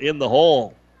ball in the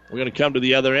hole. We're going to come to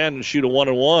the other end and shoot a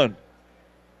 1-and-1.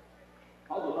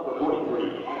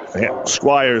 And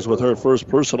Squires with her first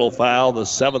personal foul, the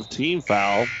 7th team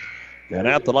foul. And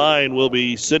at the line will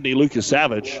be Sydney Lucas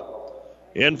Savage.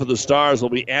 In for the Stars will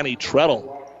be Annie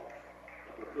Treadle.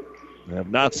 I have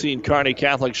not seen Kearney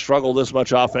Catholic struggle this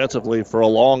much offensively for a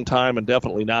long time, and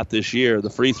definitely not this year. The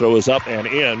free throw is up and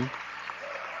in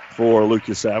for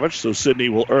Lucas Savage, so Sydney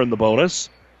will earn the bonus.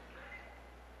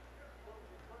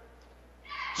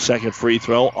 Second free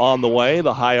throw on the way.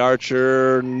 The high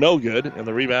archer, no good, and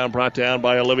the rebound brought down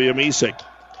by Olivia Misek.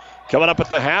 Coming up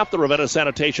at the half, the Ravenna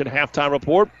Sanitation halftime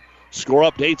report. Score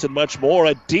updates and much more.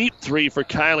 A deep three for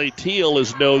Kylie Teal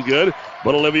is no good,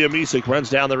 but Olivia Misek runs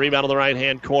down the rebound on the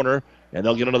right-hand corner, and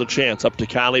they'll get another chance. Up to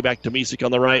Kylie, back to Misek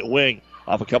on the right wing.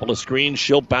 Off a couple of screens,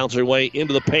 she'll bounce her way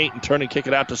into the paint and turn and kick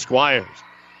it out to Squires.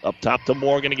 Up top to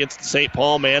Morgan against the St.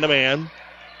 Paul man-to-man.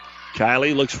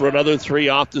 Kylie looks for another three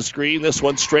off the screen. This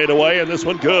one straight away, and this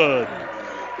one good.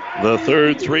 The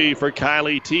third three for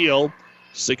Kylie Teal.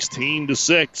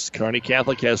 16-6. Kearney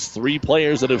Catholic has 3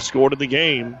 players that have scored in the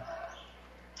game.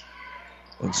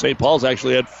 And St. Paul's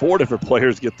actually had 4 different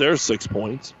players get their 6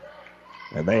 points.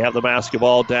 And they have the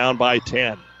basketball down by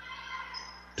 10.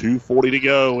 2:40 to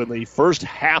go in the first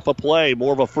half of play.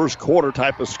 More of a first quarter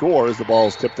type of score as the ball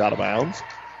is tipped out of bounds.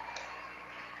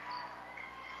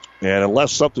 And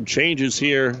unless something changes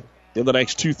here in the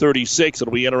next 2:36,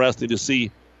 it'll be interesting to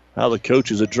see how the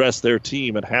coaches address their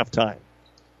team at halftime.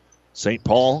 St.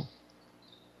 Paul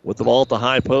with the ball at the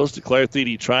high post. Claire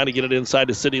Thiede trying to get it inside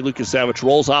to Sydney Lucas Savage.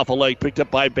 Rolls off a leg, picked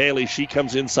up by Bailey. She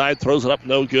comes inside, throws it up,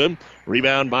 no good.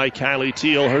 Rebound by Kylie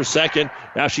Teal, her second.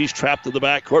 Now she's trapped in the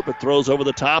backcourt, but throws over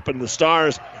the top, and the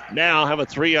Stars now have a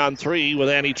 3-on-3 with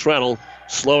Annie Treadle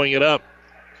slowing it up.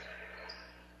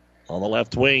 On the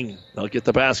left wing, they'll get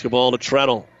the basketball to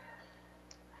Treadle.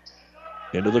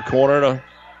 Into the corner to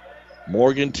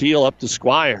Morgan Teal, up to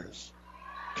Squires.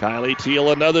 Kylie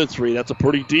Teal, another three. That's a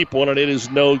pretty deep one, and it is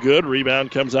no good.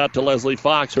 Rebound comes out to Leslie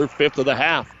Fox, her 5th of the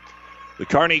half. The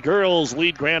Kearney girls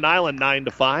lead Grand Island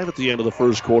 9-5 at the end of the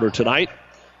first quarter tonight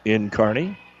in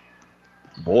Kearney.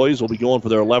 Boys will be going for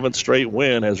their 11th straight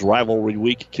win as rivalry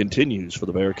week continues for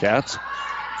the Bearcats.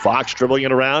 Fox dribbling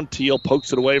it around. Teal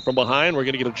pokes it away from behind. We're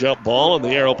going to get a jump ball, and the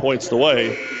arrow points the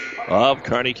way of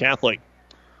Kearney Catholic.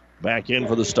 Back in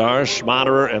for the Stars,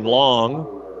 Schmaderer and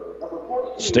Long.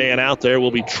 Staying out there will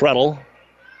be Treadle,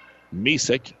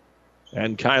 Misek,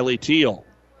 and Kylie Teal.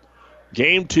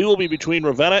 Game 2 will be between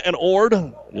Ravenna and Ord.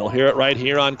 You'll hear it right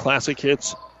here on Classic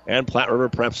Hits and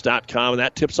PlatteRiverPreps.com, and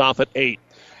that tips off at 8.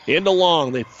 Into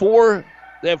Long. They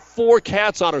have 4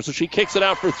 cats on her, so she kicks it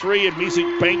out for 3, and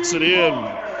Misek banks it in.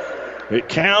 It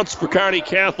counts for Kearney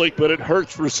Catholic, but it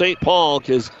hurts for St. Paul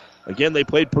because, again, they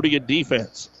played pretty good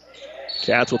defense.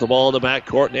 Cats with the ball in the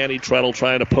backcourt, and Annie Treadle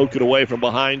trying to poke it away from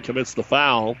behind, commits the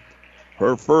foul.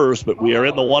 Her first, but we are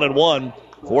in the 1-and-1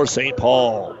 for St.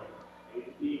 Paul.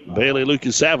 Bailey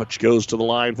Lucas Savage goes to the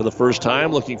line for the first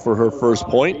time, looking for her first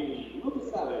point.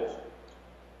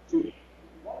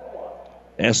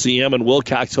 SCM and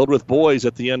Wilcox Hildreth boys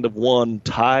at the end of 1,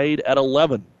 tied at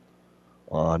 11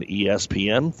 on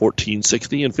ESPN,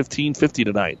 1460 and 1550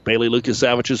 tonight. Bailey Lucas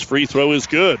Savage's free throw is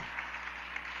good,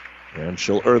 and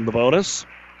she'll earn the bonus.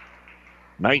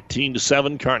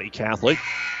 19-7, Kearney Catholic.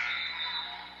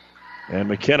 And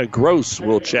McKenna Gross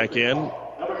will check in,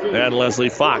 and Leslie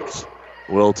Fox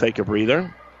will take a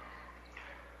breather.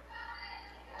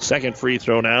 Second free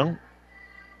throw now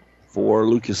for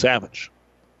Lucas Savage.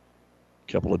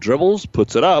 Couple of dribbles,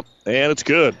 puts it up, and it's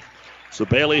good. So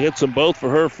Bailey hits them both for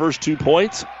her first 2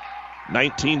 points.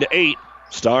 19-8,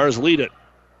 Stars lead it.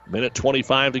 Minute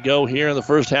 25 to go here in the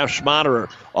first half. Schmaderer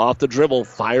off the dribble,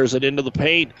 fires it into the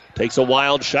paint, takes a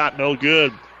wild shot, no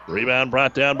good. Rebound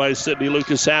brought down by Sydney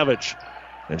Lucas Savage.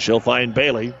 And she'll find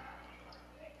Bailey,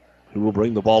 who will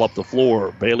bring the ball up the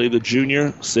floor. Bailey the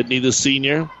junior, Sydney the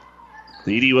senior.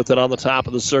 Thiede with it on the top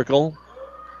of the circle.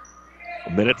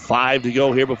 1:05 to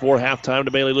go here before halftime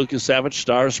to Bailey Lucas-Savage.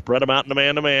 Stars spread them out in a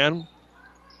man-to-man.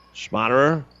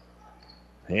 Schmaderer,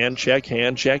 hand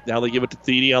check. Now they give it to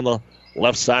Thiede on the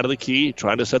left side of the key,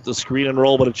 trying to set the screen and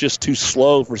roll, but it's just too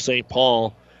slow for St.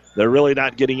 Paul. They're really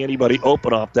not getting anybody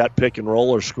open off that pick and roll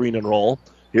or screen and roll.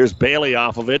 Here's Bailey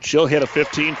off of it. She'll hit a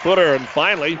 15-footer, and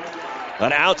finally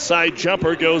an outside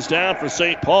jumper goes down for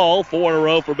St. Paul. 4 in a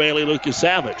row for Bailey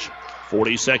Lucas-Savage.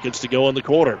 40 seconds to go in the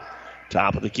quarter.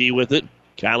 Top of the key with it,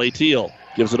 Kylie Teal.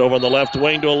 Gives it over on the left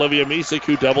wing to Olivia Misek,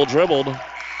 who double dribbled.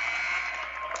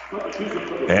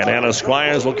 And Anna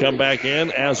Squires will come back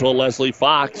in, as will Leslie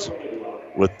Fox,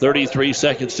 with 33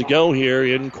 seconds to go here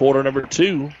in quarter number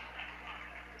 2.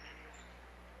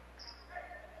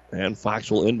 And Fox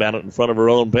will inbound it in front of her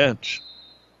own bench.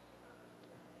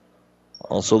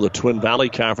 Also, the Twin Valley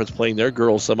Conference playing their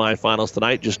girls semifinals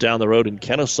tonight just down the road in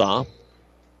Kennesaw.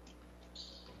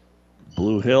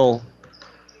 Blue Hill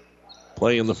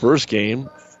playing the first game.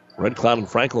 Red Cloud and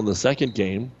Franklin the second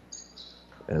game.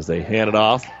 As they hand it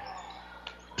off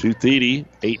to Thiede.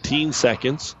 18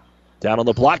 seconds. Down on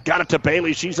the block. Got it to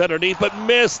Bailey. She's underneath, but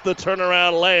missed the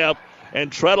turnaround layup. And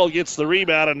Treadle gets the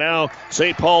rebound, and now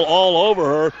St. Paul all over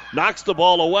her. Knocks the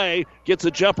ball away. Gets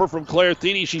a jumper from Claire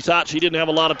Thiede. She thought she didn't have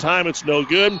a lot of time. It's no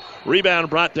good. Rebound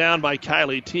brought down by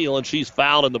Kylie Teal, and she's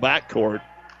fouled in the backcourt.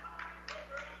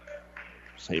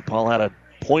 St. Paul had a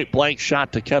point-blank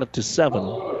shot to cut it to 7.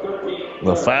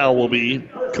 The foul will be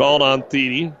called on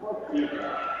Thiede.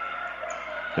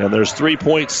 And there's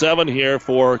 3.7 here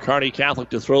for Kearney Catholic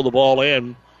to throw the ball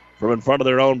in from in front of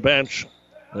their own bench.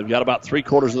 They've got about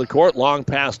 3/4 of the court. Long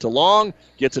pass to Long.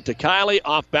 Gets it to Kylie.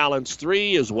 Off-balance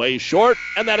 3 is way short.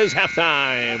 And that is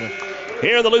halftime.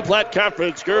 Here in the Loup Platte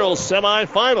Conference Girls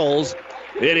Semifinals,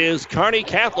 it is Kearney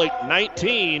Catholic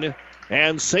 19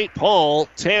 and St. Paul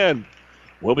 10.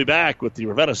 We'll be back with the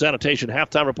Ravenna Sanitation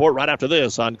halftime report right after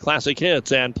this on Classic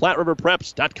Hits and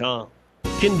PlatteRiverPreps.com.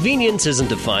 Convenience isn't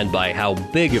defined by how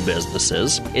big a business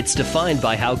is. It's defined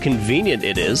by how convenient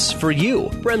it is for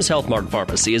you. Brems Health Mart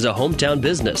Pharmacy is a hometown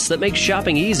business that makes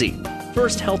shopping easy.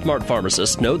 First, Health Mart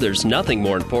pharmacists know there's nothing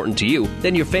more important to you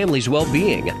than your family's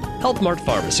well-being. Health Mart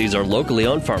pharmacies are locally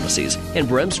owned pharmacies, and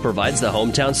Brems provides the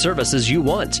hometown services you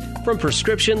want, from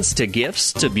prescriptions to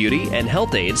gifts to beauty and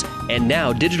health aids, and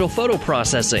now digital photo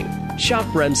processing. Shop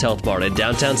Brems Health Mart in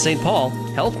downtown St. Paul.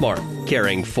 Health Mart,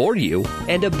 caring for you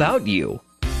and about you.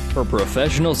 For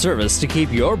professional service to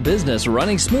keep your business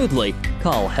running smoothly,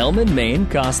 call Hellman, Maine,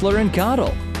 Kostler &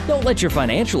 Cottle. Don't let your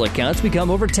financial accounts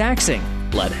become overtaxing.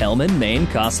 Let Hellman, Maine,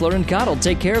 Kostler & Cottle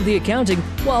take care of the accounting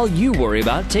while you worry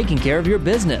about taking care of your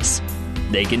business.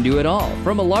 They can do it all,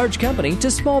 from a large company to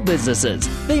small businesses.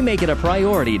 They make it a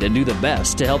priority to do the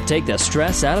best to help take the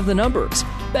stress out of the numbers.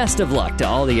 Best of luck to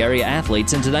all the area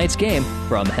athletes in tonight's game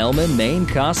from Hellman, Maine,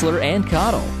 Kostler &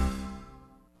 Cottle.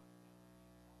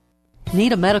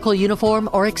 Need a medical uniform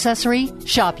or accessory?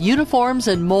 Shop Uniforms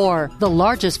and More, the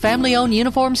largest family-owned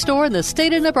uniform store in the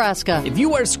state of Nebraska. If you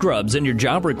wear scrubs and your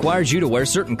job requires you to wear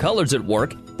certain colors at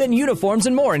work, then Uniforms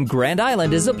and More in Grand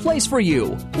Island is a place for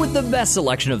you. With the best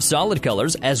selection of solid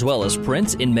colors as well as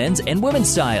prints in men's and women's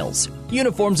styles.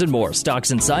 Uniforms and More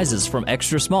stocks in sizes from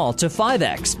extra small to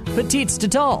 5X, petites to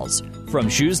talls. From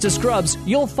shoes to scrubs,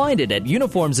 you'll find it at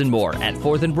Uniforms and More at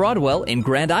 4th and Broadwell in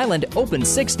Grand Island, open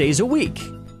 6 days a week.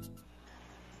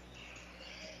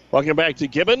 Welcome back to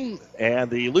Gibbon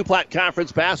and the Loup Platte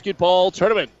Conference Basketball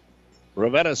Tournament.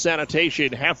 Ravenna Sanitation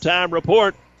halftime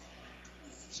report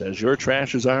says your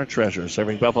trash is our treasure.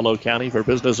 Serving Buffalo County for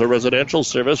business or residential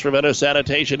service, Ravenna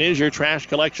Sanitation is your trash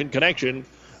collection connection.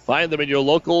 Find them in your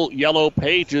local yellow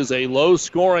pages. A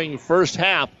low-scoring first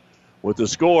half with the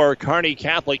score Kearney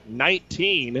Catholic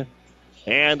 19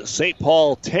 and St.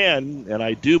 Paul 10. And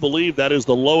I do believe that is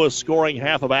the lowest scoring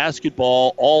half of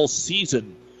basketball all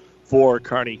season for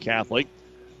Kearney Catholic.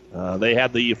 They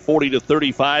had the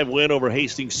 40-35 win over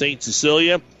Hastings St.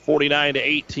 Cecilia,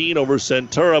 49-18 over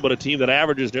Centura, but a team that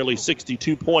averages nearly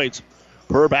 62 points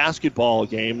per basketball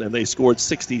game, and they scored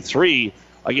 63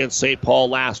 against St. Paul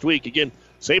last week. Again,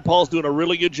 St. Paul's doing a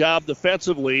really good job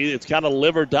defensively. It's kind of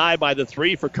live or die by the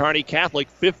 3 for Kearney Catholic.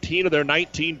 15 of their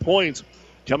 19 points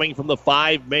coming from the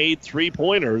 5 made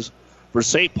 3-pointers. For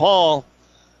St. Paul,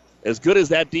 as good as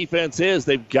that defense is,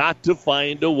 they've got to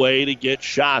find a way to get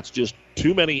shots. Just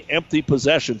too many empty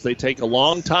possessions. They take a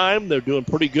long time. They're doing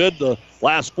pretty good the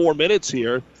last 4 minutes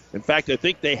here. In fact, I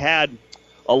think they had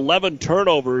 11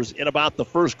 turnovers in about the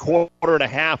first quarter and a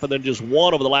half, and then just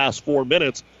one over the last 4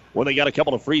 minutes when they got a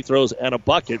couple of free throws and a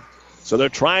bucket. So they're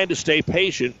trying to stay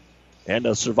patient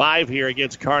and survive here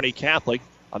against Kearney Catholic.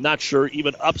 I'm not sure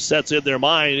even upsets in their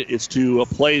mind. It's to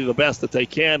play the best that they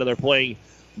can, and they're playing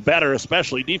better,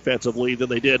 especially defensively, than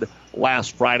they did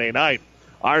last Friday night.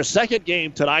 Our second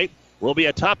game tonight will be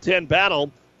a top 10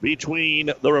 battle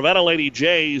between the Ravenna Lady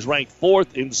Jays, ranked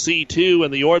 4th in C2,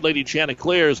 and the Ord Lady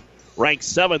Chanticleers, ranked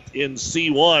 7th in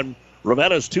C1.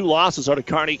 Ravenna's 2 losses are to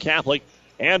Kearney Catholic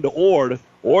and to Ord.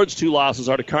 Ord's 2 losses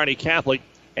are to Kearney Catholic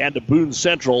and to Boone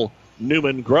Central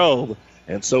Newman Grove.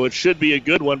 And so it should be a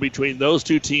good one between those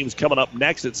 2 teams coming up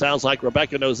next. It sounds like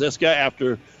Rebecca Noziska,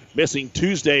 after missing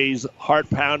Tuesday's heart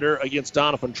pounder against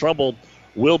Donovan Trumbull,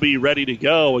 will be ready to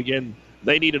go. Again,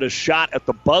 they needed a shot at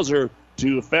the buzzer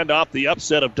to fend off the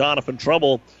upset of Donovan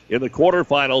Trumbull in the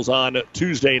quarterfinals on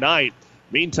Tuesday night.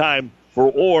 Meantime,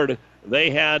 for Ord,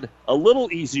 they had a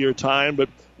little easier time, but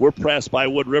were pressed by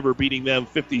Wood River, beating them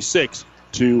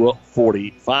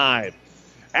 56-45.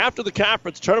 After the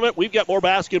conference tournament, we've got more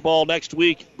basketball next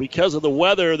week. Because of the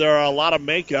weather, there are a lot of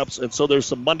makeups, and so there's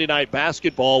some Monday night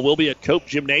basketball. We'll be at Cope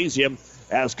Gymnasium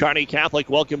as Kearney Catholic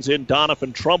welcomes in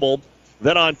Donovan Trumbull.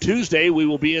 Then on Tuesday, we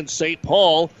will be in St.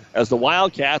 Paul as the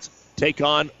Wildcats take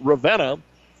on Ravenna.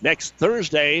 Next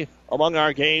Thursday, among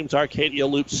our games, Arcadia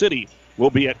Loop City will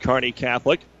be at Kearney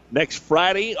Catholic. Next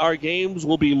Friday, our games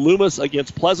will be Loomis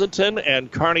against Pleasanton and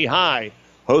Kearney High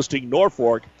hosting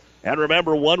Norfolk. And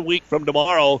remember, 1 week from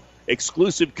tomorrow,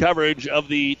 exclusive coverage of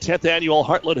the 10th annual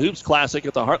Heartland Hoops Classic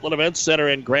at the Heartland Events Center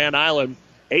in Grand Island.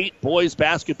 8 boys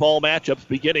basketball matchups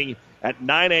beginning at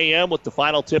 9 a.m. with the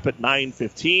final tip at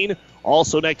 9:15.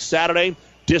 Also next Saturday,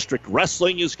 district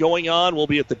wrestling is going on. We'll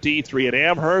be at the D3 at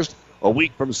Amherst. A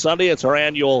week from Sunday, it's our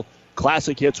annual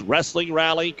Classic Hits Wrestling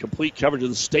Rally. Complete coverage of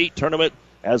the state tournament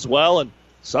as well. And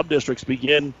some districts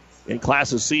begin in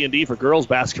classes C and D for girls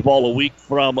basketball a week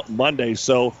from Monday.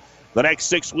 So the next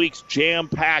 6 weeks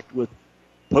jam-packed with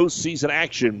postseason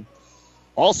action.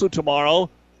 Also tomorrow,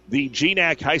 the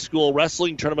GNAC High School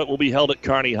Wrestling Tournament will be held at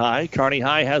Kearney High. Kearney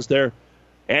High has their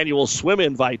annual swim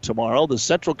invite tomorrow. The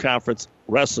Central Conference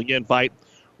Wrestling invite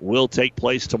will take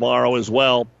place tomorrow as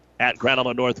well at Grand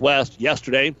Island Northwest.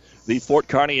 Yesterday, the Fort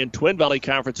Kearney and Twin Valley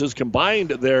Conferences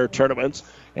combined their tournaments,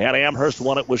 and Amherst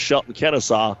won it with Shelton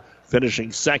Kennesaw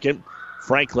finishing second.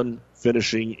 Franklin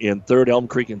finishing in third. Elm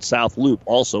Creek and South Loop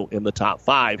also in the top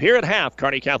 5. Here at half,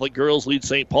 Kearney Catholic girls lead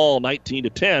St. Paul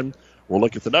 19-10. We'll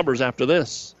look at the numbers after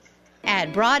this.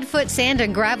 At Broadfoot Sand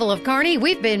and Gravel of Kearney,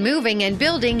 we've been moving and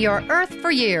building your earth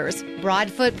for years.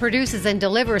 Broadfoot produces and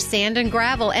delivers sand and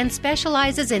gravel and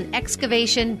specializes in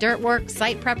excavation, dirt work,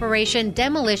 site preparation,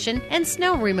 demolition, and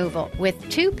snow removal, with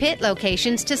 2 pit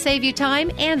locations to save you time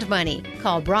and money.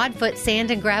 Call Broadfoot Sand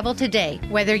and Gravel today.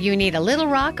 Whether you need a little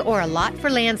rock or a lot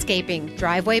for landscaping,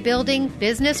 driveway building,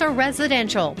 business, or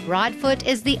residential, Broadfoot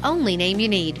is the only name you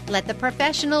need. Let the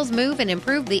professionals move and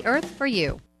improve the earth for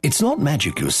you. It's not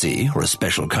magic, you see, or a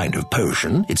special kind of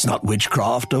potion. It's not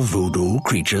witchcraft or voodoo,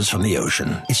 creatures from the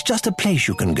ocean. It's just a place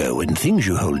you can go when things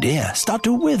you hold dear start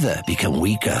to wither, become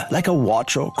weaker, like a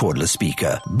watch or cordless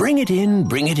speaker. Bring it in,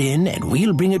 and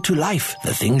we'll bring it to life.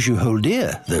 The things you hold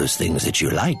dear, those things that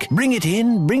you like. Bring it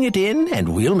in, and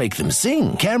we'll make them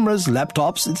sing. Cameras,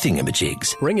 laptops, and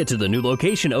thingamajigs. Bring it to the new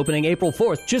location opening April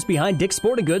 4th, just behind Dick's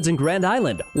Sporting Goods in Grand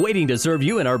Island. Waiting to serve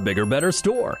you in our bigger, better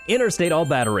store. Interstate All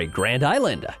Battery, Grand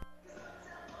Island.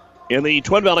 In the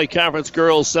Twin Valley Conference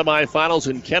girls semifinals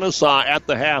in Kennesaw at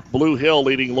the half, Blue Hill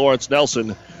leading Lawrence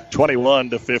Nelson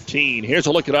 21-15. Here's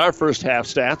a look at our first half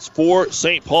stats for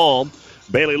St. Paul.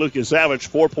 Bailey Lukasavich,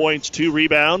 4 points, 2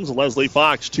 rebounds. Leslie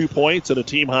Fox, 2 points and a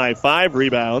team-high 5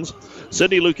 rebounds.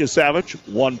 Sydney Lukasavich,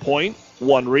 1 point,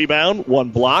 1 rebound, 1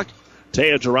 block.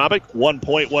 Taya Jarabic, 1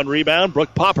 point, 1 rebound.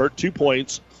 Brooke Poppert, 2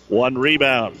 points, 1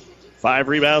 rebound. 5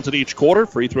 rebounds in each quarter.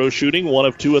 Free throw shooting, 1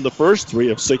 of 2 in the first, 3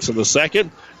 of 6 in the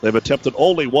second. They've attempted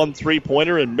only 1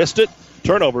 3-pointer and missed it.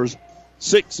 Turnovers,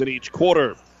 6 in each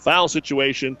quarter. Foul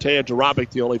situation, Taya Jarabic,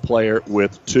 the only player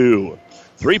with 2.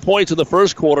 3 points in the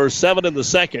first quarter, 7 in the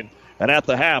second. And at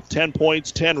the half, 10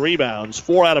 points, 10 rebounds.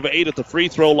 4 out of 8 at the free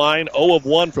throw line. 0 of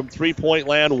 1 from three-point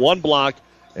land, 1 block,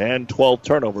 and 12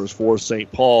 turnovers for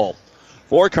St. Paul.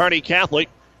 For Kearney Catholic,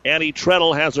 Annie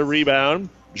Treadle has a rebound.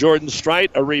 Jordan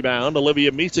Strite a rebound.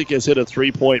 Olivia Misik has hit a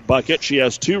 3-point bucket. She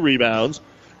has 2 rebounds.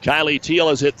 Kylie Teal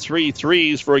has hit 3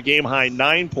 threes for a game-high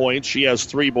 9 points. She has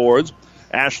 3 boards.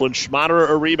 Ashlyn Schmatter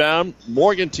a rebound.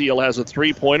 Morgan Teal has a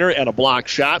 3-pointer and a block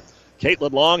shot.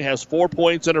 Caitlin Long has 4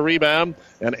 points and a rebound.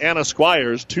 And Anna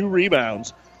Squires, 2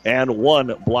 rebounds and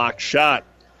 1 block shot.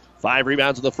 5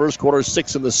 rebounds in the first quarter,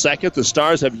 6 in the second. The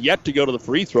Stars have yet to go to the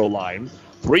free throw line.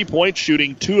 3-point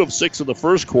shooting, 2 of 6 in the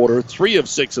first quarter, 3 of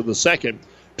 6 in the second.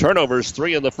 Turnovers,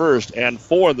 3 in the first and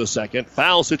 4 in the second.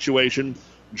 Foul situation,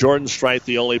 Jordan Strite,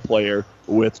 the only player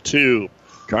with 2.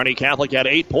 Kearney Catholic had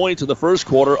 8 points in the first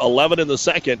quarter, 11 in the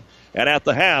second. And at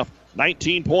the half,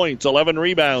 19 points, 11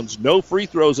 rebounds, no free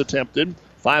throws attempted,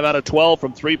 5 out of 12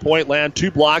 from three-point land,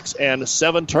 2 blocks, and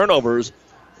 7 turnovers.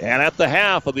 And at the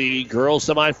half of the girls'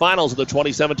 semifinals of the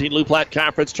 2017 Loup Platte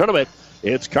Conference Tournament,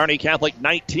 it's Kearney Catholic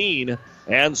 19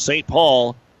 and St.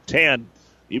 Paul 10.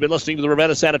 You've been listening to the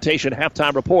Ravenna Sanitation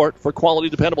Halftime Report. For quality,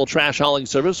 dependable trash hauling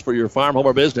service for your farm, home,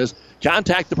 or business,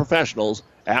 contact the professionals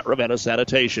at Ravenna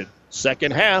Sanitation.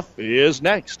 Second half is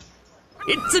next.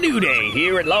 It's a new day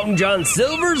here at Long John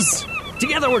Silver's.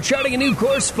 Together we're charting a new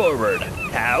course forward.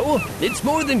 How? It's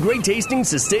more than great-tasting,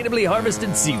 sustainably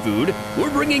harvested seafood. We're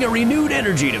bringing a renewed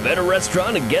energy to better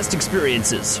restaurant and guest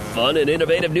experiences, fun and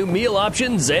innovative new meal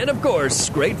options, and, of course,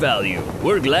 great value.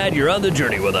 We're glad you're on the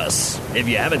journey with us. If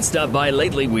you haven't stopped by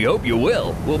lately, we hope you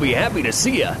will. We'll be happy to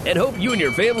see you, and hope you and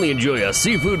your family enjoy a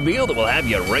seafood meal that will have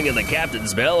you ringing the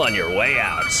captain's bell on your way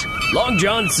out. Long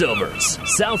John Silver's,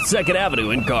 South 2nd Avenue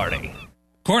in Kearney.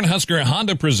 Cornhusker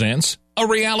Honda presents a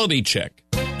reality check.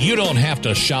 You don't have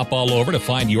to shop all over to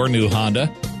find your new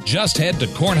Honda. Just head to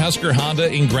Cornhusker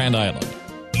Honda in Grand Island.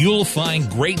 You'll find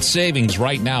great savings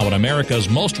right now on America's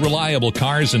most reliable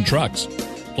cars and trucks.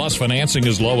 Plus financing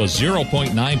as low as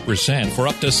 0.9% for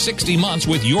up to 60 months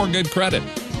with your good credit.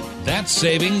 That's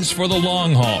savings for the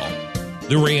long haul.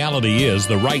 The reality is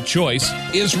the right choice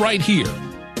is right here.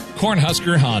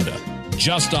 Cornhusker Honda,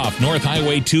 just off North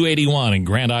Highway 281 in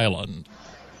Grand Island.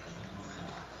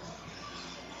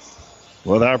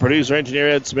 With our producer engineer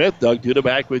Ed Smith, Doug Duda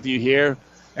back with you here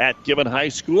at Gibbon High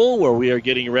School, where we are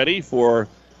getting ready for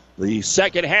the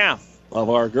second half of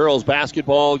our girls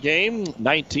basketball game.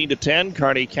 19-10,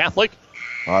 Kearney Catholic.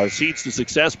 Our Seeds to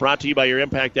Success brought to you by your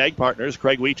Impact Ag partners,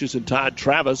 Craig Weeches and Todd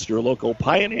Travis, your local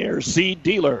Pioneer seed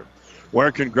dealer.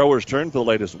 Where can growers turn for the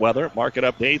latest weather, market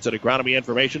updates, and agronomy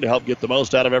information to help get the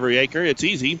most out of every acre? It's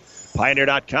easy.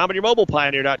 Pioneer.com on your mobile,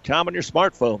 Pioneer.com on your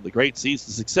smartphone. The great Seeds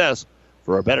to Success.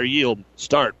 For a better yield,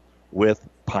 start with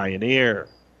Pioneer.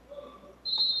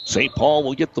 St. Paul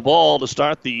will get the ball to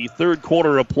start the third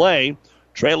quarter of play,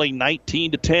 trailing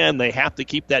 19-10. They have to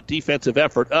keep that defensive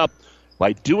effort up.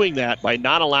 By doing that, by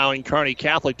not allowing Kearney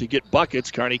Catholic to get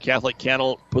buckets, Kearney Catholic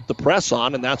cannot put the press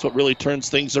on, and that's what really turns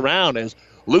things around as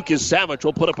Lucas Savage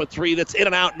will put up a three that's in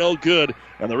and out, no good,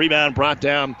 and the rebound brought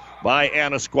down by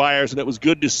Anna Squires, and it was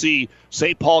good to see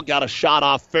St. Paul got a shot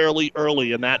off fairly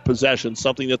early in that possession,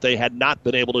 something that they had not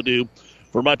been able to do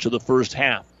for much of the first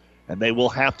half. And they will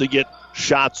have to get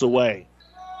shots away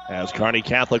as Kearney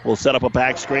Catholic will set up a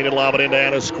back screen and lob it into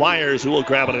Anna Squires, who will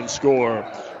grab it and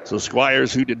score. So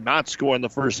Squires, who did not score in the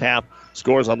first half,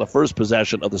 scores on the first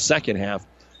possession of the second half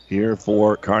here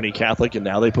for Kearney Catholic, and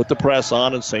now they put the press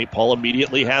on, and St. Paul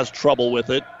immediately has trouble with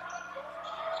it.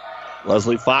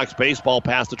 Leslie Fox, baseball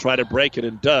pass to try to break it,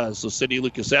 and does. So Cindy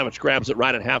Lukasevich grabs it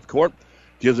right at half court,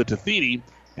 gives it to Thiede,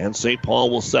 and St. Paul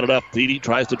will set it up. Thiede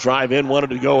tries to drive in, wanted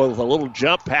to go with a little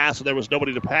jump pass, and there was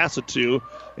nobody to pass it to.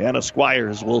 Anna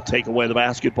Squires will take away the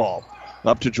basketball.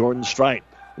 Up to Jordan Strite.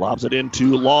 Lobs it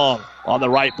into Long on the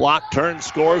right block, turns,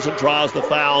 scores, and draws the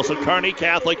foul. So Kearney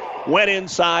Catholic went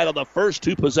inside on the first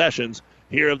two possessions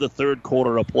here of the third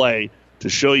quarter of play to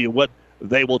show you what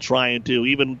they will try and do,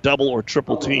 even double or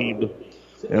triple teamed.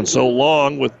 And so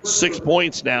Long with 6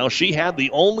 points now. She had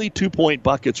the only 2-point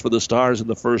buckets for the Stars in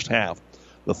the first half.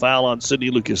 The foul on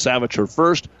Sydney Lukasevich, her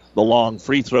first. The Long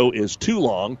free throw is too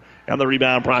long. And the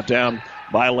rebound brought down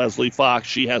by Leslie Fox.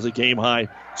 She has a game-high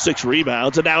 6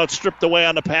 rebounds. And now it's stripped away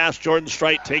on the pass. Jordan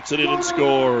Strite takes it in and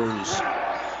scores.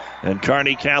 And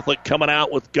Kearney Catholic coming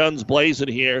out with guns blazing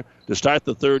here to start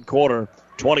the third quarter.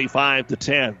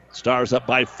 25-10. Stars up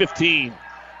by 15.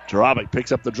 Jarabic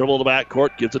picks up the dribble in the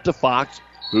backcourt, gives it to Fox,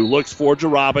 who looks for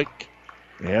Jarabic.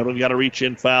 And we've got a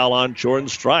reach-in foul on Jordan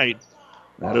Strite.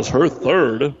 That is her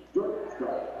third.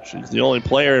 She's the only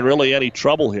player in really any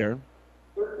trouble here.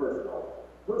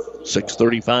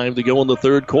 6:35 to go in the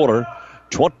third quarter.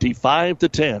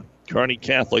 25-10. Kearney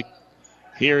Catholic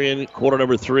here in quarter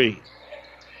number 3.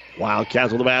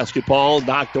 Wildcats with the basketball,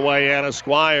 knocked away Anna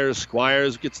Squires.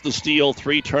 Squires gets the steal.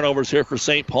 3 turnovers here for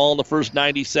St. Paul in the first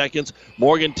 90 seconds.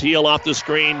 Morgan Teal off the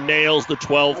screen, nails the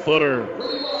 12-footer.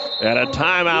 And a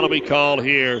timeout will be called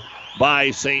here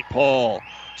by St. Paul.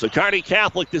 So Kearney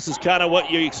Catholic, this is kind of what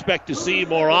you expect to see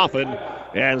more often.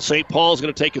 And St. Paul's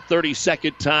going to take a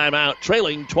 30-second timeout,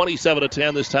 trailing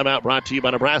 27-10. This timeout brought to you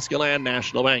by Nebraska Land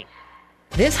National Bank.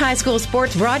 This high school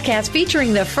sports broadcast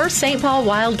featuring the first St. Paul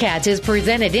Wildcats is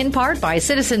presented in part by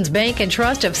Citizens Bank and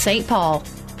Trust of St. Paul.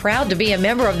 Proud to be a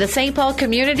member of the St. Paul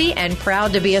community and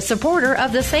proud to be a supporter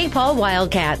of the St. Paul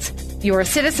Wildcats. Your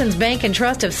Citizens Bank and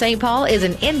Trust of St. Paul is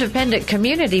an independent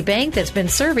community bank that's been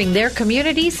serving their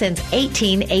community since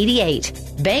 1888.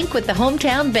 Bank with the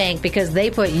Hometown Bank because they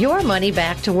put your money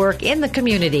back to work in the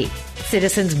community.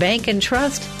 Citizens Bank and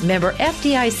Trust, member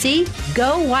FDIC,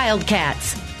 go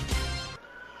Wildcats.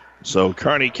 So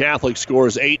Kearney Catholic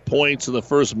scores 8 points in the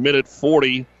first minute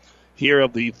 40 here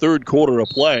of the third quarter of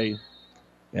play.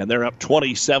 And they're up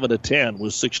 27-10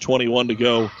 with 6:21 to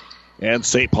go. And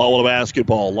St. Paul with a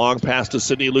basketball. Long pass to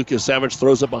Sydney Lucas-Savage,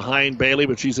 throws it behind Bailey,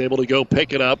 but she's able to go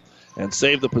pick it up and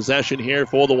save the possession here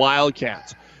for the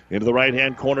Wildcats. Into the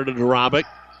right-hand corner to Durabic.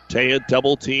 Taya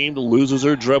double-teamed, loses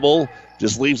her dribble,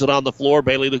 just leaves it on the floor.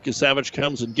 Bailey Lucas-Savage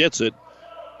comes and gets it.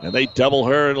 And they double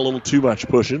her and a little too much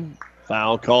pushing.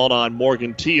 Foul called on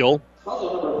Morgan Teal.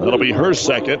 That'll be her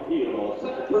second.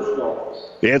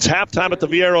 It's halftime at the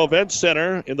Viero Event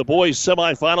Center in the boys'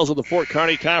 semifinals of the Fort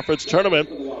Kearney Conference Tournament.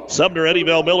 Sumner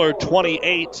Eddyville Miller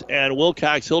 28 and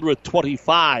Wilcox Hildreth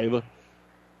 25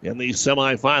 in the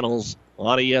semifinals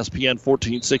on ESPN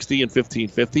 1460 and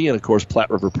 1550. And, of course,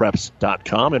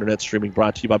 PlatteRiverPreps.com. Internet streaming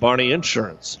brought to you by Barney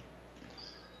Insurance.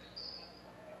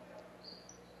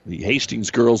 The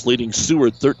Hastings girls leading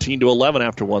Seward 13-11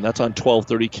 after one. That's on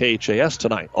 1230 KHAS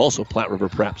tonight. Also,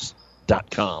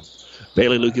 PlatteRiverPreps.com.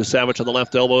 Bailey Lucas-Savage on the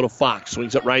left elbow to Fox.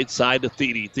 Swings it right side to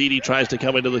Thiede. Thiede tries to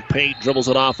come into the paint, dribbles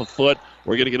it off a foot.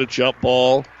 We're going to get a jump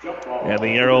ball. And the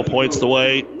arrow points the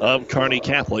way of Kearney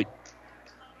Catholic.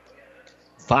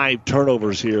 5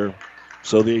 turnovers here.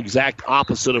 So the exact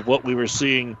opposite of what we were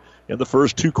seeing in the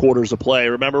first 2 quarters of play.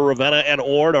 Remember, Ravenna and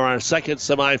Ord are our second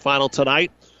semifinal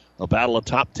tonight. A battle of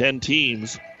top 10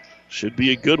 teams. Should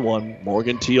be a good one.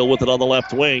 Morgan Teal with it on the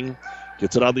left wing.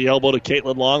 Gets it on the elbow to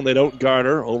Caitlin Long. They don't guard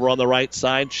her. Over on the right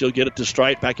side, she'll get it to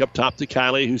Strite. Back up top to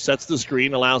Kylie, who sets the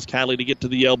screen. Allows Kylie to get to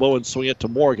the elbow and swing it to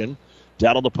Morgan.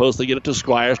 Down on the post, they get it to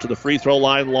Squires. To the free throw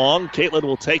line, Long. Caitlin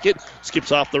will take it.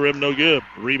 Skips off the rim, no good.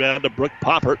 Rebound to Brooke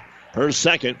Poppert. Her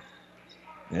second.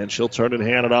 And she'll turn and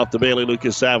hand it off to Bailey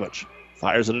Lucas-Savage.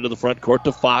 Fires it into the front court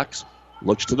to Fox.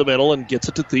 Looks to the middle and gets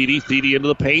it to Thiede. Thiede into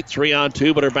the paint.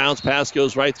 3-on-2, but her bounce pass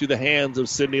goes right through the hands of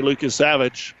Sydney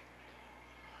Lucas-Savage.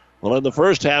 Well, in the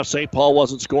first half, St. Paul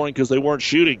wasn't scoring because they weren't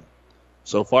shooting.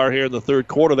 So far here in the third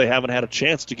quarter, they haven't had a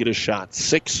chance to get a shot.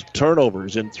 6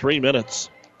 turnovers in 3 minutes.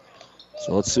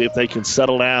 So let's see if they can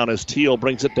settle down as Teal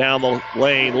brings it down the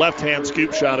lane. Left-hand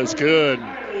scoop shot is good.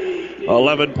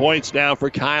 11 points now for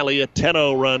Kylie. A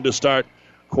 10-0 run to start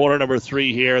quarter number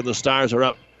 3 here, and the Stars are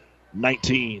up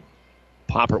 19.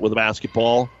 Poppert with the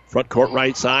basketball. Front court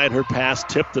right side. Her pass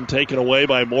tipped and taken away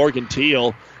by Morgan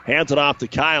Teal. Hands it off to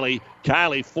Kylie.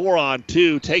 Kylie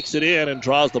 4-on-2. Takes it in and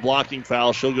draws the blocking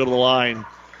foul. She'll go to the line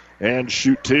and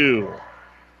shoot 2.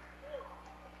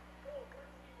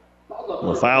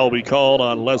 The foul will be called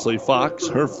on Leslie Fox.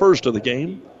 Her first of the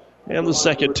game. And the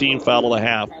second team foul of the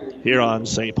half here on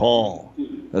St. Paul.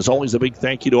 As always, a big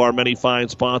thank you to our many fine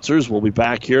sponsors. We'll be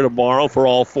back here tomorrow for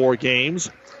all 4 games.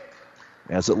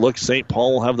 As it looks, St.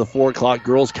 Paul will have the 4 o'clock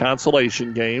girls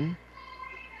consolation game.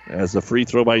 As the free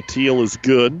throw by Teal is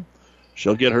good.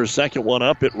 She'll get her second one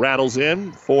up. It rattles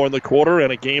in. 4 in the quarter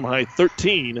and a game-high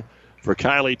 13 for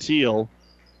Kylie Teal.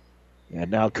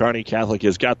 And now Kearney Catholic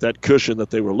has got that cushion that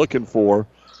they were looking for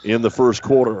in the first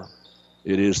quarter.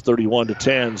 It is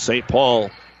 31-10. St. Paul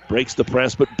breaks the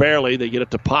press, but barely. They get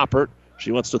it to Poppert.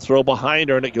 She wants to throw behind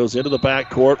her, and it goes into the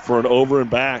backcourt for an over and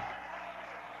back.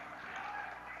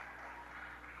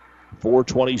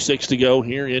 4:26 to go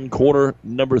here in quarter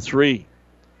number 3.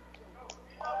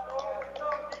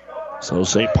 So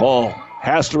St. Paul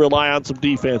has to rely on some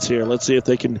defense here. Let's see if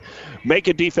they can make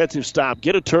a defensive stop,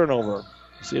 get a turnover.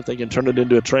 See if they can turn it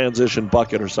into a transition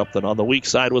bucket or something. On the weak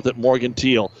side with it, Morgan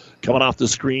Teal. Coming off the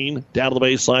screen, down to the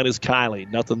baseline is Kylie.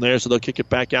 Nothing there, so they'll kick it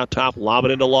back out top. Lob it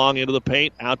into Long, into the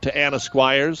paint. Out to Anna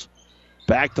Squires.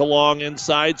 Back to Long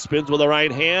inside. Spins with the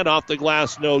right hand. Off the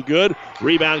glass, no good.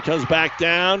 Rebound comes back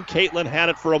down. Caitlin had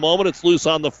it for a moment. It's loose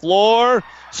on the floor.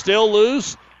 Still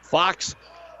loose. Fox,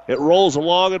 it rolls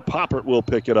along, and Poppert will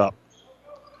pick it up.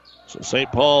 So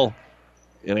St. Paul,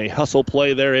 in a hustle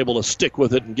play, they're able to stick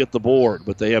with it and get the board.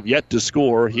 But they have yet to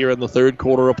score here in the third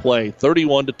quarter of play.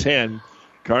 31-10,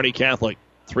 Kearney Catholic.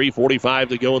 3:45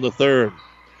 to go in the third.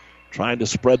 Trying to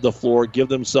spread the floor, give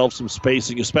themselves some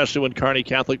spacing, especially when Kearney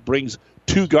Catholic brings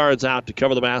 2 guards out to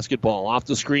cover the basketball. Off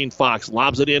the screen, Fox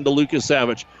lobs it in to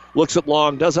Lucas-Savage. Looks at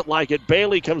Long, doesn't like it.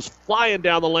 Bailey comes flying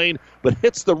down the lane, but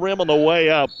hits the rim on the way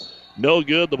up. No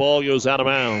good. The ball goes out of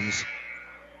bounds.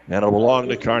 And it'll belong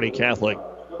to Kearney Catholic.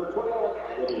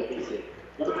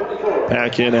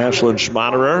 Back in Ashlyn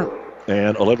Schmaderer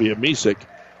and Olivia Misek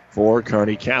for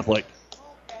Kearney Catholic.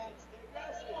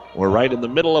 We're right in the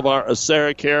middle of our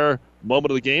AseraCare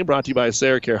moment of the game, brought to you by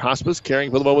AseraCare Hospice, caring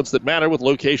for the moments that matter with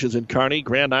locations in Kearney,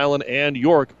 Grand Island, and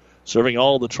York. serving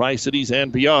all the Tri-Cities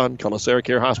and beyond. Call us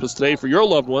Care Hospice today for your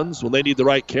loved ones when they need the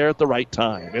right care at the right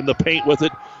time. In the paint with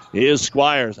it is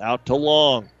Squires, out to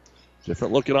Long.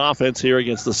 Different looking offense here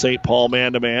against the St. Paul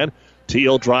man-to-man.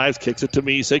 Teal drives, kicks it to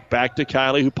Misek, back to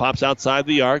Kylie, who pops outside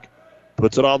the arc,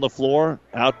 puts it on the floor,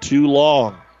 out to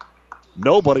Long.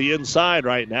 Nobody inside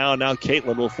right now. Now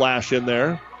Caitlin will flash in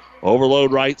there.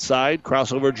 Overload right side,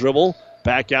 crossover dribble,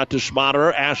 back out to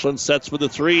Schmaderer. Ashland sets for the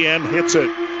three and hits it.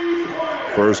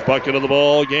 First bucket of the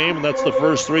ball game, and that's the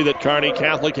first three that Kearney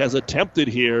Catholic has attempted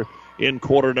here in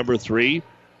quarter number 3.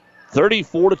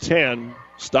 34-10,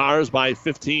 Stars by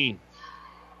 15.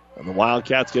 And the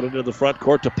Wildcats get into the front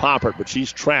court to Poppert, but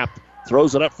she's trapped.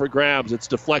 Throws it up for grabs. It's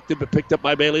deflected, but picked up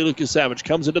by Bailey Lucasavage.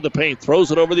 Comes into the paint,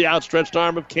 throws it over the outstretched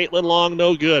arm of Caitlin Long.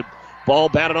 No good. Ball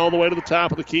batted all the way to the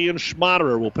top of the key, and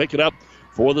Schmaderer will pick it up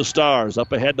for the Stars.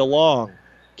 Up ahead to Long.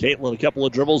 Caitlin, a couple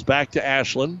of dribbles back to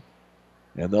Ashland,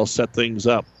 and they'll set things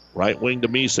up. Right wing to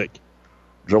Misek.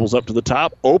 Dribbles up to the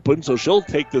top, open, so she'll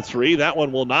take the three. That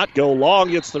one will not go.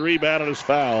 Long gets the rebound and is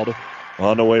fouled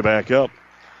on the way back up.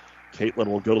 Caitlin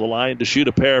will go to the line to shoot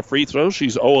a pair of free throws.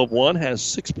 She's 0 of 1, has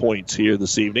 6 points here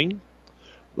this evening.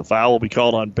 The foul will be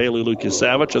called on Bailey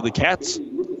Lucasavage of the Cats,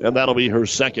 and that'll be her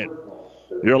second.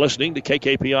 You're listening to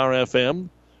KKPR-FM,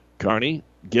 Kearney,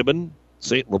 Gibbon,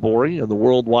 St. Laborie, and the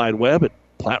World Wide Web at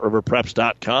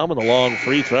PlatteRiverPreps.com. And the long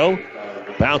free throw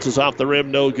bounces off the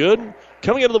rim, no good.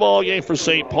 Coming into the ball game for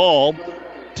St. Paul,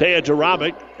 Taya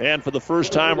Jarabic, and for the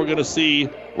first time we're going to see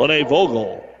Lene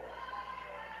Vogel.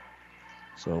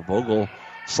 So Vogel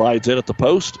slides in at the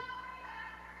post.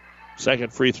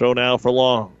 Second free throw now for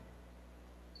Long.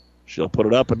 She'll put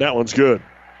it up, and that one's good.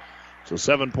 So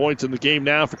 7 points in the game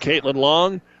now for Caitlin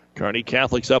Long. Kearney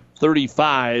Catholic's up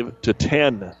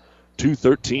 35-10.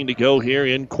 2:13 to go here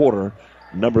in quarter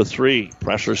number 3.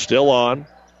 Pressure still on.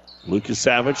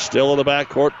 Lucasavage still in the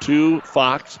backcourt to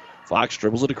Fox. Fox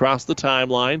dribbles it across the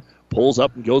timeline, pulls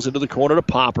up and goes into the corner to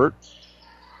Poppert.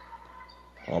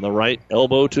 On the right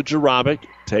elbow to Jarabic.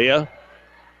 Taya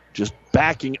just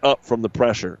backing up from the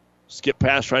pressure. Skip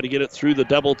pass, trying to get it through the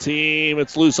double team.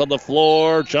 It's loose on the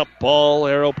floor. Jump ball.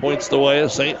 Arrow points the way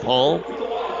of St. Paul.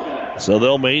 So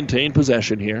they'll maintain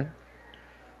possession here.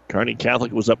 Kearney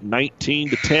Catholic was up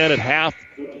 19-10 at half,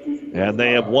 and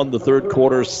they have won the third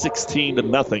quarter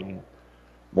 16-0.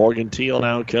 Morgan Teal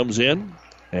now comes in,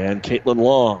 and Caitlin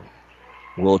Long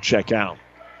will check out.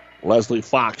 Leslie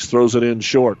Fox throws it in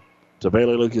short to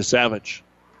Bailey Lucasavage.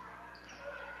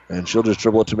 And she'll just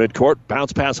dribble it to midcourt.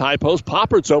 Bounce pass high post.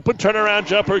 Poppert's open. Turnaround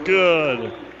jumper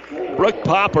good. Brooke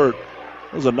Poppert.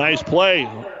 That was a nice play.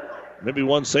 Maybe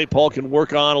one St. Paul can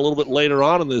work on a little bit later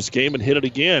on in this game and hit it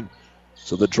again.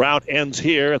 So the drought ends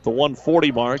here at the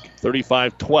 140 mark.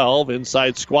 35-12.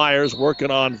 Inside Squires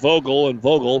working on Vogel, and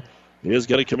Vogel is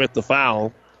going to commit the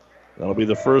foul. That'll be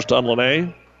the first on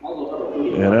Lene.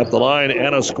 And at the line,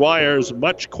 Anna Squires,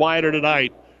 much quieter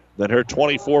tonight than her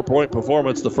 24-point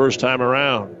performance the first time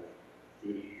around.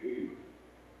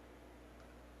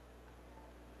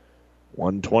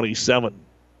 1:27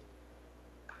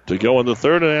 to go in the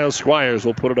third, and now Squires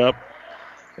will put it up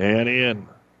and in.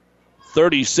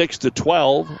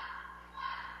 36-12.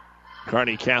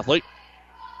 Kearney Catholic.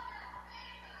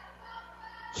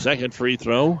 Second free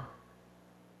throw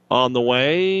on the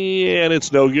way, and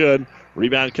it's no good.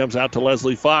 Rebound comes out to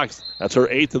Leslie Fox. That's her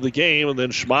 8th of the game, and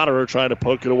then Schmaderer trying to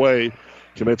poke it away.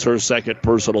 Commits her second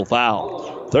personal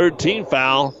foul. Third team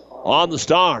foul on the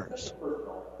Stars.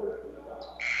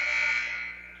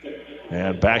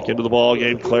 And back into the ball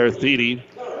game, Claire Thiede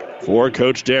for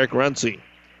Coach Derek Runcie.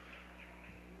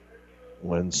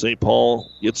 When St.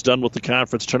 Paul gets done with the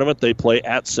conference tournament, they play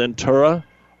at Centura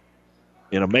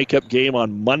in a makeup game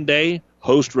on Monday.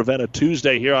 Host Ravenna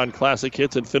Tuesday here on Classic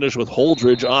Hits, and finish with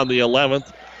Holdridge on the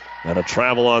 11th. And a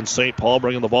travel on St. Paul,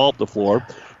 bringing the ball up the floor.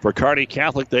 For Kearney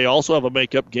Catholic, they also have a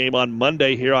makeup game on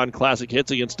Monday here on Classic Hits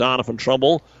against Donovan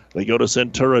Trumbull. They go to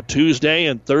Centura Tuesday,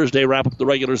 and Thursday wrap up the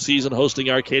regular season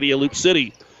hosting Arcadia Loop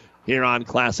City here on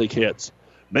Classic Hits.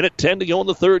 Minute 10 to go in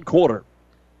the third quarter.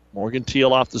 Morgan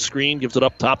Teal off the screen, gives it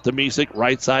up top to Misek,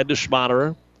 right side to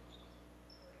Schmaderer.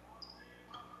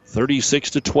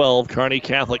 36-12, Kearney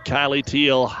Catholic. Kylie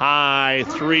Teal, high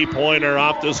three-pointer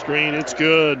off the screen. It's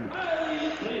good.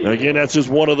 Again, that's just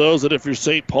one of those that if you're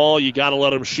St. Paul, you got to let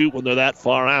them shoot when they're that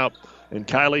far out. And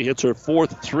Kylie hits her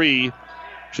 4th three.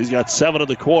 She's got 7 in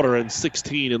the quarter and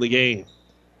 16 in the game.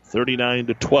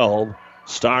 39-12.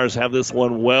 Stars have this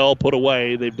one well put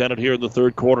away. They've done it here in the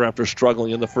third quarter after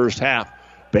struggling in the first half.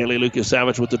 Bailey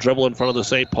Lucasavage with the dribble in front of the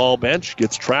St. Paul bench.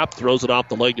 Gets trapped, throws it off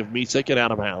the leg of Misek and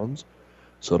out of bounds.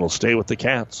 So it'll stay with the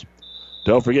Cats.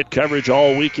 Don't forget coverage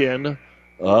all weekend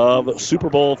of Super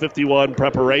Bowl 51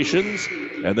 preparations.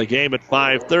 And the game at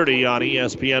 5:30 on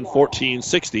ESPN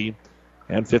 1460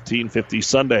 and 1550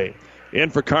 Sunday. In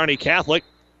for Kearney Catholic,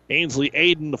 Ainsley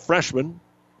Aiden, the freshman.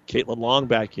 Caitlin Long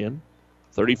back in.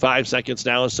 35 seconds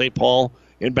now as St. Paul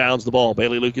inbounds the ball.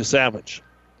 Bailey Lucas-Savage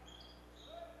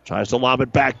tries to lob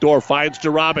it backdoor, finds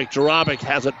Jarabic. Jarabic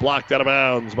has it blocked out of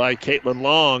bounds by Caitlin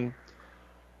Long.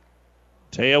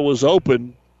 Taya was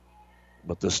open,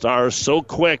 but the Stars so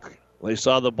quick, they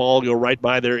saw the ball go right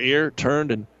by their ear,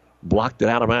 turned and blocked it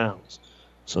out of bounds.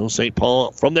 So St.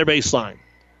 Paul from their baseline.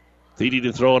 Thede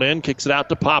to throw it in, kicks it out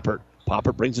to Poppert.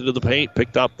 Poppert brings it to the paint,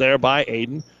 picked up there by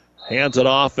Aiden. Hands it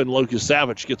off, and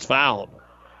Lucas-Savage gets fouled.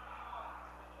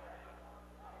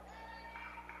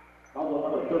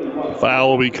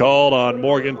 Foul will be called on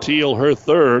Morgan Teal, her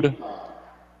third.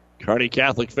 Kearney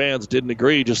Catholic fans didn't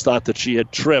agree, just thought that she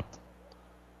had tripped.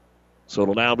 So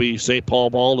it'll now be St. Paul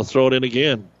ball to throw it in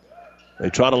again. They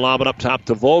try to lob it up top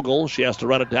to Vogel. She has to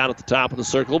run it down at the top of the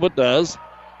circle, but does.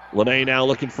 Lene now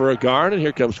looking for a guard, and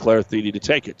here comes Claire Thede to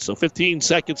take it. So 15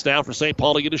 seconds now for St.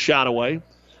 Paul to get a shot away.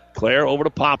 Claire over to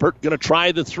Poppert, going to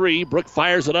try the three. Brooke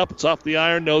fires it up. It's off the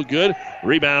iron, no good.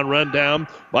 Rebound run down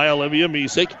by Olivia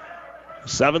Misek.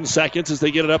 7 seconds as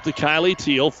they get it up to Kylie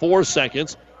Teal. 4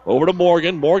 seconds. Over to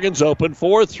Morgan. Morgan's open.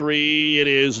 4-3. It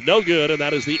is no good, and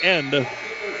that is the end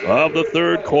of the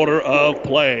third quarter of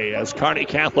play as Kearney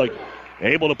Catholic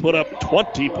able to put up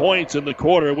 20 points in the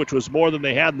quarter, which was more than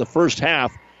they had in the first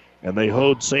half, and they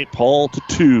hold St. Paul to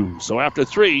 2. So after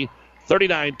 3,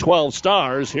 39-12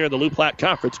 Stars here in the Loup Platte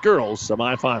Conference Girls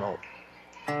Semifinal.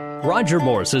 Roger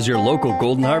Morse is your local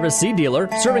Golden Harvest seed dealer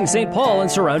serving St. Paul and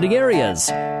surrounding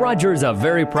areas. Roger is a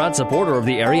very proud supporter of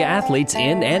the area athletes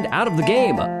in and out of the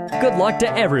game. Good luck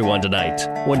to everyone tonight.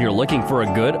 When you're looking for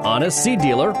a good, honest seed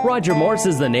dealer, Roger Morse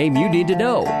is the name you need to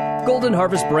know. Golden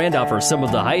Harvest brand offers some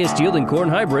of the highest yielding corn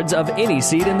hybrids of any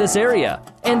seed in this area,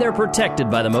 and they're protected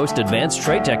by the most advanced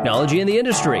trait technology in the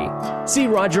industry. See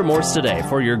Roger Morse today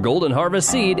for your Golden Harvest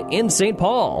seed in St.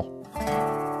 Paul.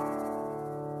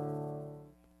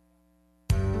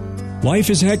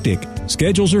 Life is hectic.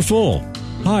 Schedules are full.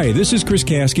 Hi, this is Chris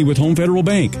Caskey with Home Federal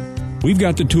Bank. We've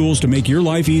got the tools to make your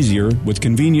life easier with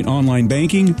convenient online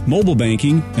banking, mobile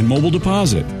banking, and mobile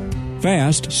deposit.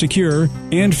 Fast, secure,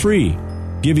 and free,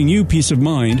 giving you peace of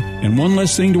mind and one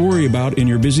less thing to worry about in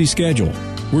your busy schedule.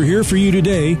 We're here for you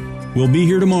today. We'll be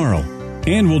here tomorrow.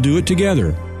 And we'll do it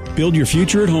together. Build your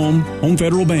future at home. Home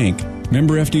Federal Bank.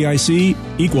 Member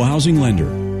FDIC, Equal Housing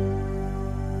Lender.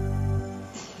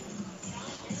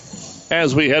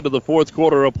 As we head to the fourth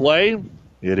quarter of play,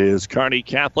 it is Kearney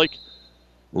Catholic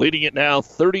leading it now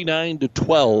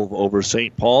 39-12 over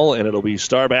St. Paul, and it'll be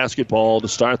Star basketball to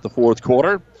start the fourth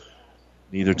quarter.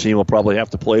 Neither team will probably have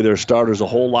to play their starters a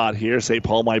whole lot here. St.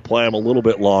 Paul might play them a little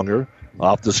bit longer.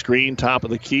 Off the screen, top of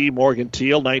the key, Morgan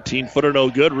Teal, 19-footer, no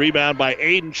good. Rebound by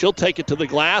Aiden. She'll take it to the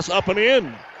glass, up and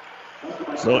in.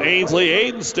 So Ainsley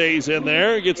Aiden stays in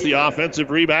there, gets the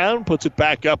offensive rebound, puts it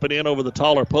back up and in over the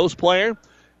taller post player.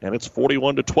 And it's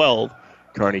 41-12.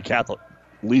 Kearney Catholic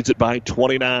leads it by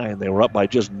 29. They were up by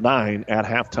just 9 at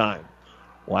halftime.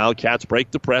 Wildcats break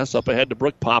the press up ahead to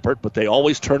Brooke Poppert, but they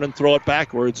always turn and throw it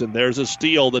backwards, and there's a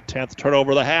steal, the 10th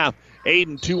turnover of the half.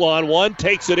 Aiden 2-on-1,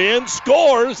 takes it in,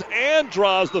 scores, and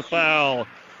draws the foul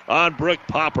on Brooke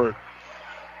Poppert.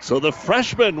 So the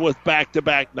freshman with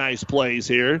back-to-back nice plays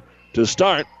here to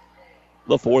start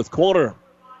the fourth quarter.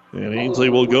 And Ainsley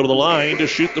will go to the line to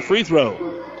shoot the free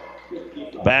throw.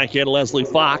 Back in Leslie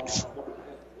Fox.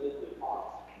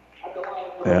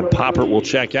 And Poppert will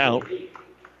check out.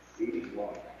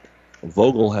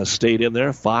 Vogel has stayed in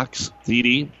there. Fox,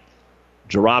 Thede,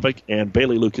 Jarabic, and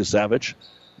Bailey Lucas-Savage.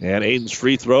 And Aiden's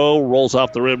free throw rolls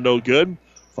off the rim, no good.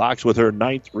 Fox with her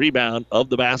 9th rebound of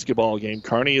the basketball game.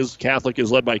 Kearney Catholic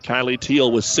is led by Kylie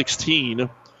Teal with 16.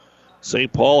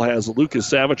 St. Paul has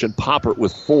Lucas-Savage and Poppert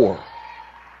with 4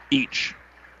 each.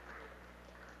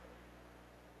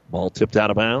 Ball tipped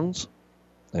out of bounds,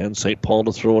 and St. Paul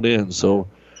to throw it in. So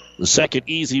the second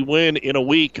easy win in a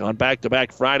week on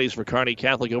back-to-back Fridays for Kearney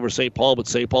Catholic over St. Paul, but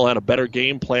St. Paul had a better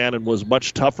game plan and was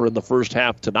much tougher in the first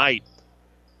half tonight.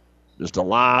 Just a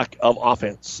lack of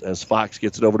offense as Fox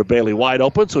gets it over to Bailey wide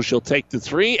open, so she'll take the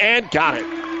three and got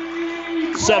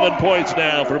it. 7 points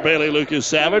now for Bailey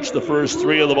Lucas-Savage, the first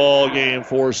 3 of the ball game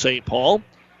for St. Paul.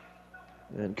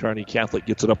 And Kearney Catholic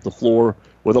gets it up the floor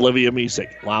with Olivia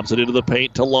Misek. Lobs it into the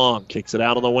paint to Long. Kicks it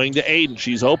out on the wing to Aiden.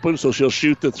 She's open, so she'll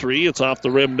shoot the 3. It's off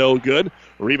the rim, no good.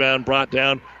 Rebound brought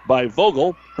down by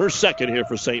Vogel. Her second here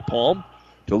for St. Paul.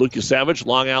 To Lucas-Savage.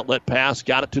 Long outlet pass.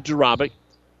 Got it to Jarabic.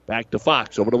 Back to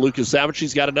Fox. Over to Lucas-Savage.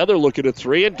 She's got another look at a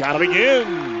 3 and got it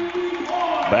again.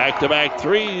 Back-to-back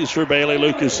threes for Bailey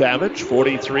Lucas-Savage,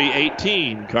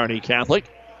 43-18, Kearney Catholic.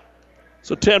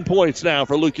 So 10 points now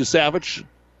for Lucas-Savage.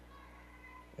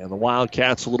 And the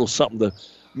Wildcats a little something to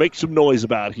make some noise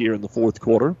about here in the fourth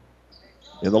quarter.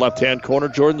 In the left-hand corner,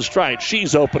 Jordan Strite.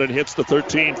 She's open and hits the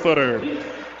 13-footer. And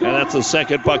that's the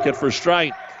second bucket for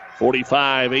Strite.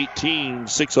 45-18,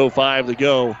 6:05 to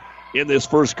go in this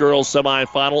first girls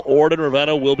semifinal. Ord and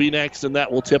Ravenna will be next, and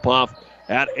that will tip off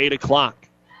at 8 o'clock.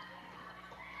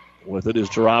 With it is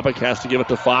Jarabic, has to give it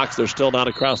to Fox. They're still not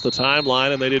across the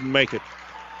timeline, and they didn't make it.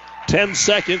 10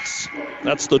 seconds.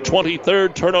 That's the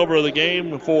 23rd turnover of the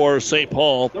game for St.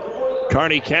 Paul.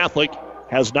 Kearney Catholic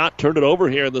has not turned it over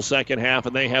here in the second half,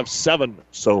 and they have 7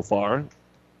 so far.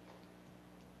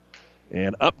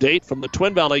 An update from the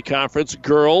Twin Valley Conference.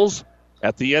 Girls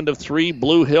at the end of 3.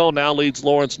 Blue Hill now leads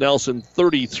Lawrence Nelson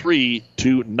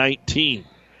 33-19.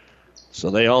 So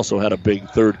they also had a big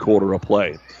third quarter of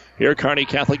play. Here, Kearney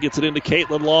Catholic gets it into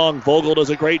Caitlin Long. Vogel does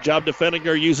a great job defending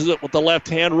her, uses it with the left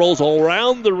hand, rolls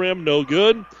around the rim, no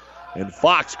good. And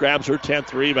Fox grabs her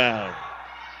 10th rebound.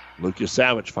 Lucas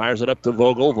Savage fires it up to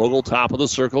Vogel. Vogel top of the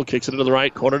circle, kicks it into the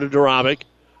right corner to Jarabic.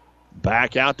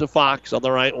 Back out to Fox on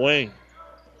the right wing.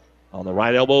 On the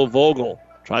right elbow, Vogel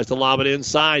tries to lob it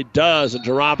inside, does, and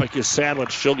Jarabic is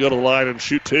sandwiched. She'll go to the line and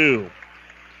shoot 2.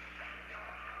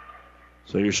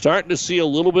 So you're starting to see a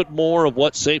little bit more of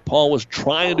what St. Paul was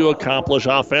trying to accomplish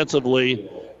offensively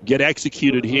get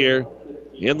executed here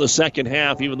in the second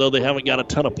half, even though they haven't got a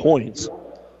ton of points.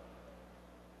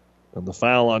 And the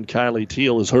foul on Kylie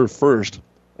Teal is her first,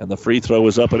 and the free throw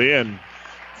is up and in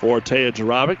for Taya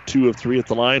Jarabic. 2 of 3 at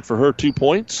the line for her 2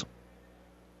 points.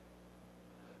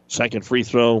 Second free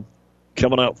throw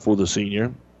coming up for the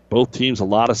senior. Both teams, a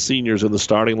lot of seniors in the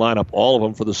starting lineup. All of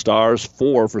them for the Stars,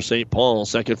 4 for St. Paul.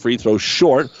 Second free throw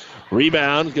short.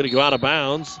 Rebound, going to go out of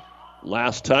bounds.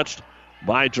 Last touched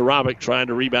by Jarabic, trying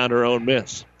to rebound her own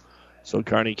miss. So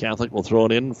Kearney Catholic will throw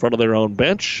it in front of their own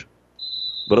bench.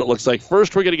 But it looks like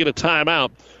first we're going to get a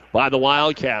timeout by the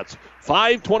Wildcats.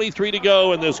 5:23 to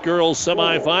go in this girls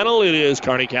semifinal. It is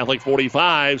Kearney Catholic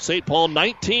 45, St. Paul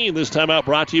 19. This timeout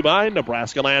brought to you by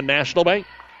Nebraska Land National Bank.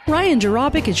 Ryan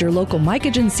Jarabic is your local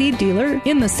mycogen seed dealer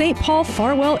in the St. Paul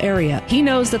Farwell area. He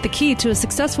knows that the key to a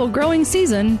successful growing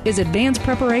season is advanced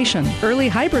preparation, early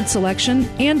hybrid selection,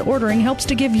 and ordering helps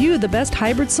to give you the best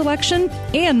hybrid selection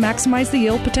and maximize the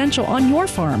yield potential on your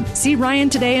farm. See Ryan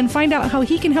today and find out how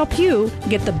he can help you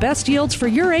get the best yields for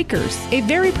your acres. A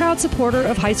very proud supporter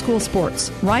of high school sports.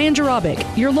 Ryan Jarabic,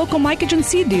 your local mycogen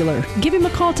seed dealer. Give him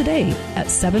a call today at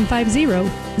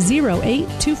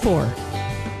 750-0824.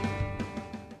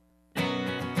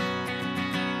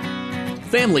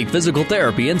 Family Physical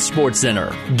Therapy and Sports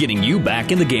Center, getting you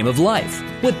back in the game of life.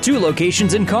 With 2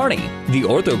 locations in Kearney, the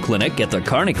Ortho Clinic at the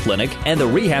Kearney Clinic and the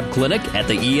Rehab Clinic at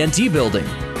the ENT Building.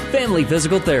 Family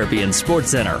Physical Therapy and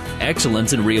Sports Center,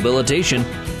 excellence in rehabilitation.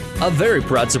 A very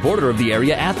proud supporter of the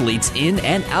area athletes in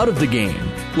and out of the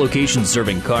game. Locations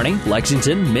serving Kearney,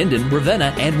 Lexington, Minden,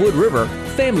 Ravenna, and Wood River.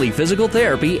 Family Physical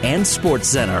Therapy and Sports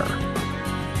Center.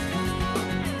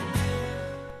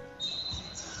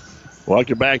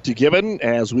 Welcome back to Gibbon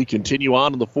as we continue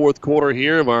on in the fourth quarter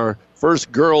here of our first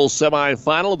girls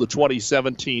semifinal of the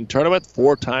 2017 tournament.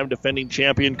 4-time defending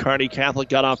champion Kearney Catholic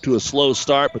got off to a slow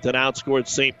start, but then outscored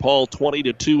St. Paul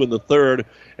 20-2 in the third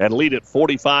and lead at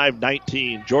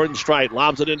 45-19. Jordan Strite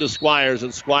lobs it into Squires,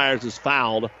 and Squires is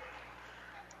fouled.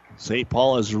 St.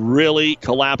 Paul has really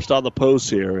collapsed on the post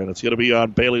here, and it's going to be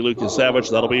on Bailey Lucas-Savage.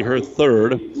 That'll be her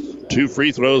third. 2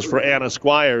 free throws for Anna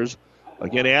Squires.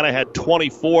 Again, Anna had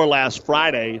 24 last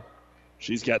Friday.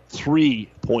 She's got 3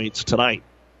 points tonight.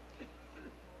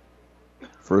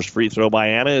 First free throw by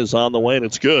Anna is on the way, and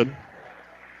it's good.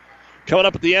 Coming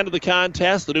up at the end of the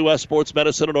contest, the New West Sports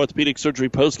Medicine and Orthopedic Surgery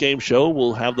postgame show.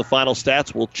 We'll have the final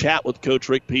stats. We'll chat with Coach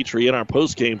Rick Petrie in our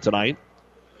postgame tonight.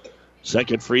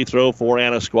 Second free throw for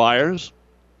Anna Squires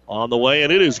on the way,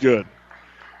 and it is good.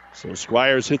 So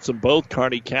Squires hits them both.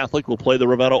 Kearney Catholic will play the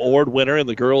Ravenna Ord winner in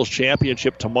the girls'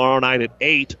 championship tomorrow night at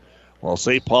 8. While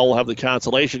St. Paul will have the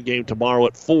consolation game tomorrow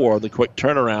at 4. The quick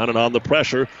turnaround, and on the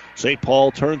pressure, St.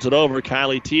 Paul turns it over.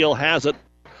 Kylie Teal has it.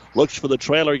 Looks for the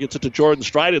trailer, gets it to Jordan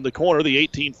Strite in the corner. The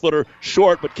 18-footer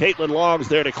short, but Caitlin Long's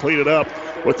there to clean it up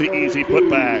with the easy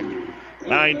putback.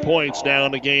 9 points now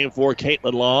in the game for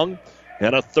Caitlin Long,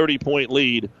 and a 30-point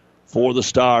lead for the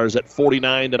Stars at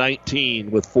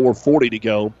 49-19 with 4:40 to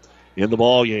go in the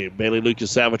ballgame. Bailey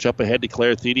Lucas-Savage up ahead to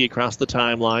Claire Thiede across the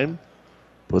timeline.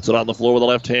 Puts it on the floor with the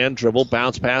left hand. Dribble,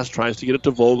 bounce pass, tries to get it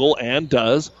to Vogel, and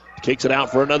does. Kicks it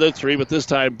out for another 3, but this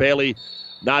time Bailey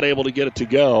not able to get it to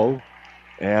go.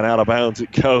 And out of bounds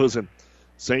it goes, and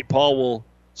St. Paul will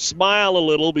smile a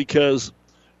little because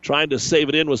trying to save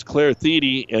it in was Claire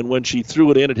Thiede, and when she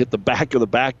threw it in, it hit the back of the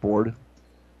backboard.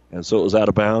 And so it was out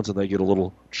of bounds, and they get a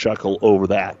little chuckle over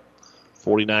that.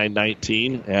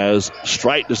 49-19 as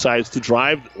Strite decides to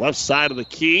drive left side of the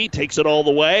key, takes it all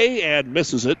the way, and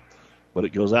misses it. But it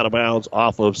goes out of bounds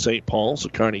off of St. Paul, so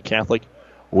Kearney Catholic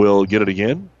will get it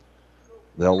again.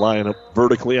 They'll line up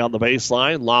vertically on the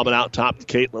baseline, lob it out top to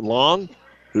Caitlin Long,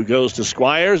 who goes to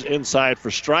Squires, inside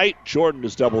for Strite. Jordan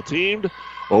is double-teamed.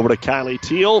 Over to Kylie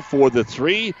Teal for the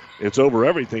three. It's over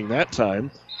everything that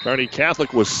time. Kearney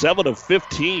Catholic was 7 of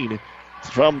 15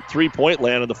 from three-point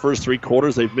land in the first three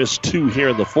quarters. They've missed 2 here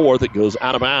in the fourth. It goes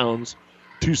out of bounds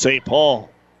to St. Paul.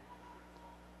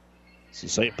 So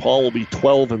St. Paul will be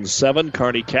 12-7.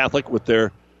 Kearney Catholic with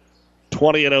their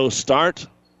 20-0 start.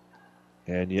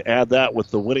 And you add that with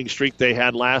the winning streak they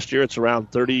had last year. It's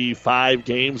around 35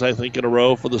 games, I think, in a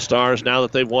row for the Stars now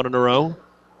that they've won in a row.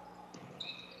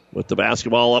 With the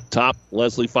basketball up top,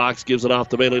 Leslie Fox gives it off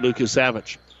to Bailey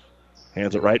Lucas-Savage.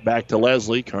 Hands it right back to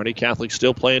Leslie. Kearney Catholic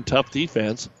still playing tough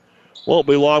defense. Won't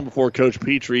be long before Coach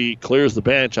Petrie clears the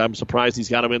bench. I'm surprised he's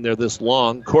got him in there this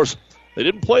long. Of course, they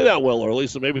didn't play that well early,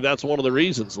 so maybe that's one of the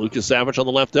reasons. Lucas-Savage on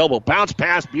the left elbow. Bounce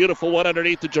pass, beautiful one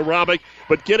underneath to Jarabic,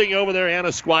 but getting over there,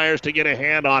 Anna Squires to get a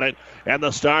hand on it, and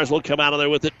the Stars will come out of there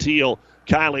with it. Teal.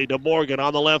 Kylie to Morgan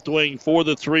on the left wing for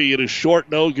the three. It is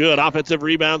short, no good. Offensive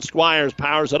rebound, Squires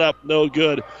powers it up, no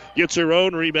good. Gets her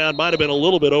own rebound, might have been a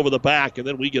little bit over the back, and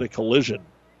then we get a collision.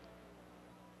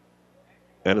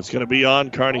 And it's going to be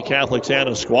on Kearney Catholic's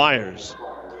Anna Squires.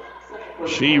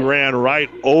 She ran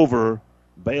right over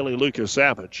Bailey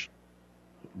Lucas-Savage.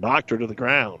 Knocked her to the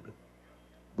ground.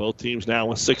 Both teams now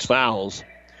with 6 fouls.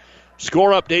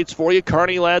 Score updates for you.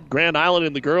 Kearney led Grand Island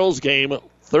in the girls' game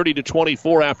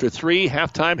 30-24 after 3.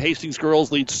 Halftime, Hastings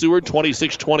girls lead Seward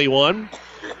 26-21.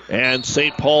 And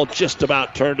St. Paul just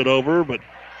about turned it over, but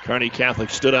Kearney Catholic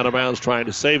stood out of bounds trying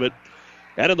to save it.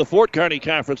 And in the Fort Kearney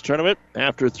Conference Tournament,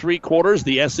 after 3 quarters,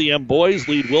 the SEM boys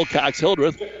lead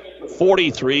Wilcox-Hildreth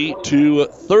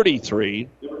 43-33.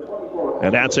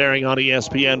 And that's airing on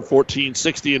ESPN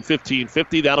 1460 and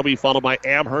 1550. That'll be followed by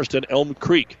Amherst and Elm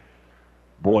Creek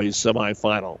boys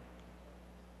semifinal.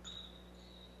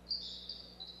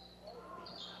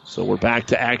 So we're back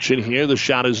to action here. The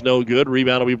shot is no good.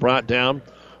 Rebound will be brought down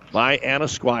by Anna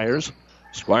Squires.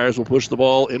 Squires will push the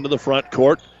ball into the front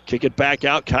court. Kick it back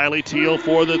out. Kylie Teal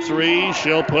for the three.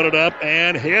 She'll put it up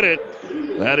and hit it.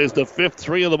 That is the 5th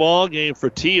three of the ball game for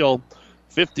Teal.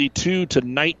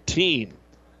 52-19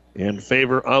 in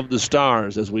favor of the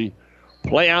Stars as we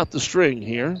play out the string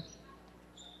here.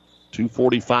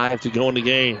 2:45 to go in the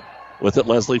game. With it,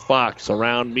 Leslie Fox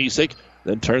around Misek.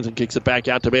 Then turns and kicks it back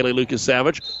out to Bailey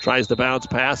Lucas-Savage. Tries to bounce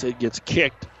pass. It gets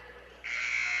kicked.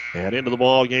 And into the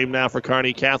ball game now for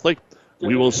Kearney Catholic.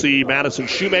 We will see Madison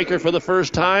Shoemaker for the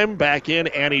first time. Back in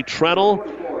Annie Treadle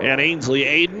and Ainsley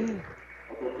Aiden.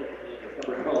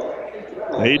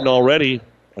 Aiden already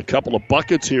a couple of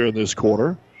buckets here in this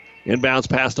quarter. Inbounds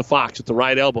pass to Fox at the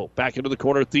right elbow. Back into the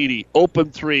corner, Thiede.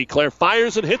 Open three. Claire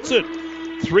fires and hits it.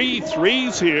 3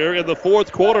 threes here in the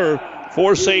fourth quarter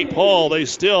for St. Paul. They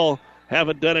still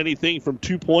haven't done anything from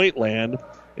 2-point land.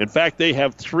 In fact, they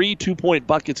have 3 2-point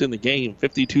buckets in the game.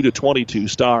 52-22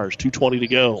 Stars. 2:20 to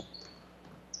go.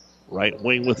 Right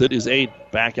wing with it is Aiden.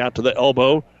 Back out to the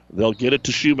elbow. They'll get it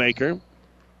to Shoemaker.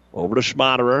 Over to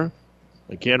Schmaderer.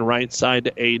 Again, right side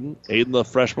to Aiden. Aiden, the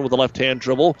freshman with the left-hand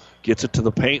dribble, gets it to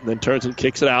the paint and then turns and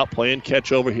kicks it out. Playing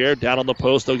catch over here. Down on the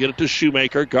post, they'll get it to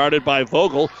Shoemaker. Guarded by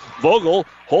Vogel. Vogel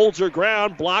holds her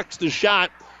ground, blocks the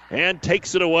shot, and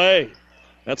takes it away.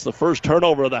 That's the first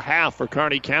turnover of the half for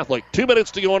Kearney Catholic. 2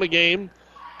 minutes to go in the game.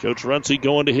 Coach Runcie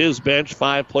going to his bench.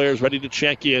 5 players ready to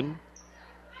check in.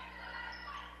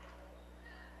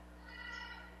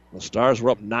 The Stars were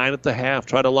up 9 at the half.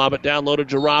 Try to lob it down low to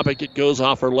Jarabic. It goes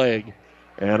off her leg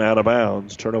and out of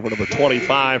bounds. Turnover number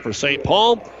 25 for St.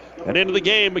 Paul. And into the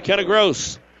game, McKenna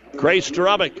Gross, Grace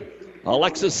Jarabic,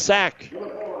 Alexis Sack,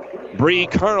 Bree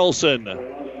Carlson,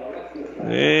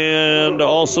 and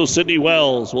also Sydney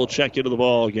Wells will check into the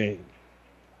ball game.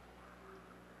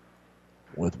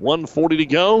 With 1:40 to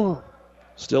go,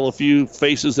 still a few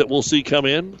faces that we'll see come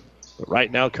in. But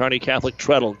right now, Kearney Catholic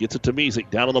Treadle gets it to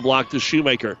Misek. Down on the block to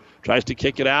Shoemaker. Tries to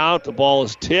kick it out. The ball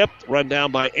is tipped. Run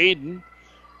down by Aiden.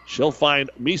 She'll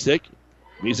find Misek.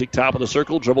 Misek top of the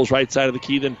circle. Dribbles right side of the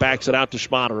key. Then backs it out to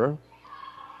Schmaderer.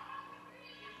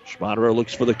 Schmaderer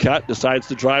looks for the cut. Decides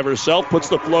to drive herself. Puts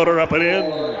the floater up and in.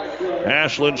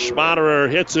 Ashlyn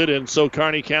Schmaderer hits it. And so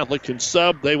Kearney Catholic can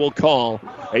sub. They will call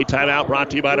a timeout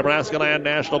brought to you by Nebraska Land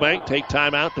National Bank. Take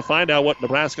time out to find out what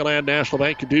Nebraska Land National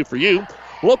Bank can do for you.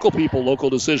 Local people, local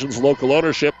decisions, local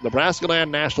ownership. Nebraska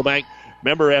Land National Bank,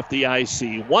 member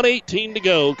FDIC. 1:18 to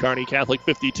go. Kearney Catholic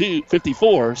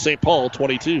 54, St. Paul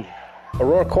 22.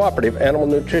 Aurora Cooperative Animal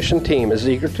Nutrition Team is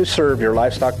eager to serve your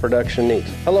livestock production needs.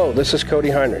 Hello, this is Cody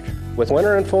Heinrich. With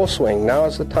winter in full swing, now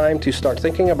is the time to start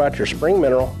thinking about your spring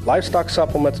mineral, livestock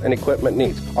supplements, and equipment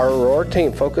needs. Our Aurora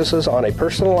team focuses on a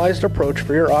personalized approach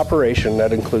for your operation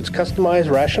that includes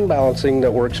customized ration balancing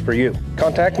that works for you.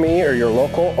 Contact me or your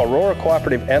local Aurora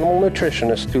Cooperative Animal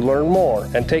Nutritionist to learn more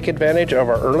and take advantage of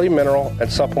our early mineral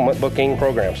and supplement booking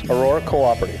programs. Aurora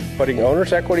Cooperative, putting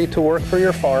owner's equity to work for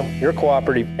your farm, your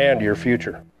cooperative, and your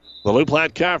future. The Lou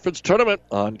Platte Conference Tournament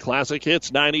on Classic Hits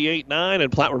 98.9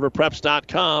 and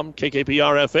PlatteRiverPreps.com,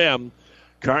 KKPR-FM,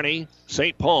 Kearney,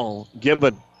 St. Paul,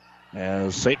 Gibbon.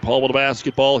 As St. Paul with the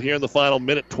basketball here in the final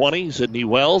minute 20, Sydney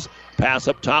Wells, pass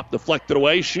up top, deflected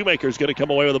away. Shoemaker's going to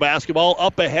come away with the basketball,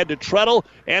 up ahead to Treadle,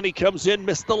 and he comes in,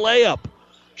 missed the layup.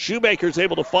 Shoemaker's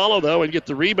able to follow, though, and get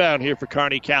the rebound here for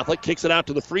Kearney Catholic. Kicks it out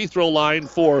to the free throw line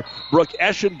for Brooke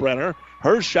Eschenbrenner.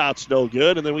 Her shot's no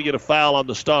good, and then we get a foul on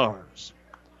the Stars.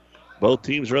 Both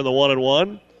teams are in the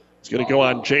 1-and-1. It's going to go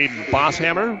on Jaden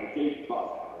Bosshammer.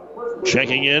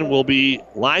 Checking in will be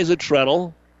Liza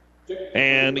Treadle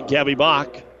and Gabby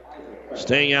Bach.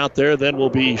 Staying out there then will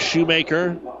be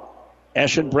Shoemaker,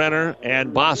 Eschenbrenner,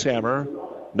 and Bosshammer.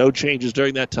 No changes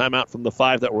during that timeout from the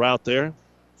 5 that were out there.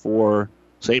 For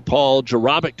St. Paul,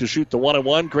 Jarabic to shoot the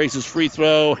 1-and-1. Grace's free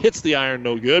throw hits the iron,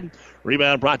 no good.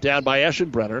 Rebound brought down by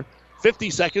Eschenbrenner.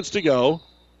 50 seconds to go.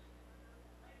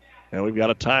 And we've got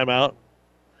a timeout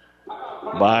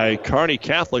by Kearney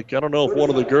Catholic. I don't know if one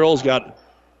of the girls got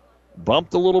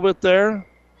bumped a little bit there.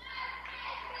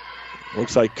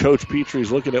 Looks like Coach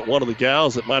Petrie's looking at one of the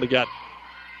gals that might have got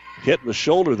hit in the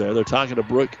shoulder there. They're talking to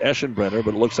Brooke Eschenbrenner,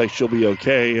 but it looks like she'll be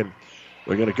okay. And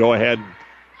they're going to go ahead and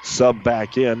sub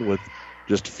back in with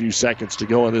just a few seconds to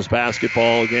go in this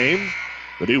basketball game.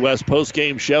 The New West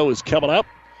postgame show is coming up.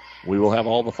 We will have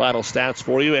all the final stats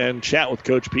for you and chat with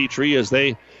Coach Petrie as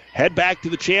they head back to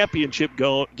the championship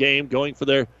game, going for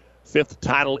their 5th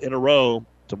title in a row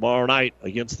tomorrow night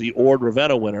against the Ord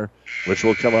Ravenna winner, which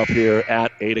will come up here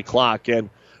at 8 o'clock.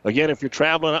 And again, if you're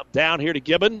traveling up down here to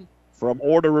Gibbon from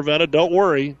Ord to Ravenna, don't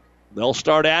worry. They'll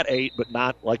start at 8, but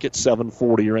not like at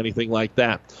 7:40 or anything like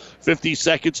that. 50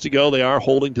 seconds to go. They are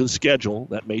holding to the schedule.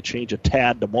 That may change a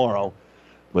tad tomorrow,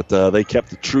 but they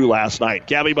kept it true last night.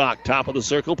 Gabby Bach, top of the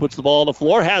circle, puts the ball on the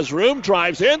floor, has room,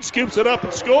 drives in, scoops it up,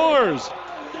 and scores.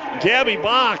 Gabby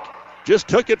Bach just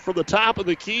took it from the top of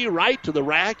the key right to the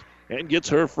rack and gets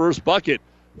her first bucket,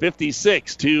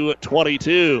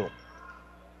 56-22.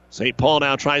 St. Paul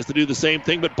now tries to do the same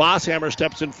thing, but Bosshammer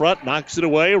steps in front, knocks it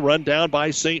away, run down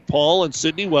by St. Paul, and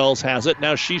Sydney Wells has it.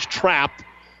 Now she's trapped,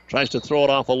 tries to throw it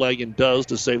off a leg and does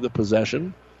to save the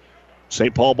possession.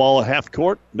 St. Paul ball at half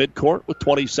court, mid-court with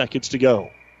 20 seconds to go.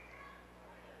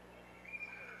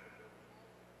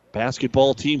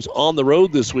 Basketball teams on the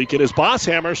road this weekend as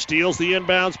Bosshammer steals the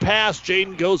inbounds pass.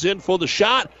 Jaden goes in for the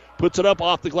shot, puts it up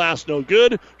off the glass, no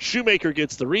good. Shoemaker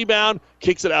gets the rebound,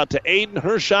 kicks it out to Aiden.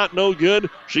 Her shot, no good.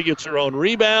 She gets her own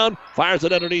rebound, fires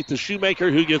it underneath to Shoemaker,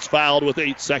 who gets fouled with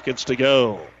 8 seconds to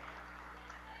go.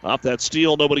 Off that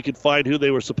steal, nobody could find who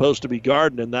they were supposed to be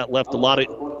guarding, and that left a lot of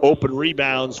open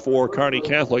rebounds for Kearney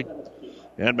Catholic.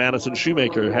 And Madison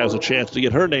Shoemaker has a chance to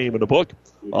get her name in the book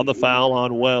on the foul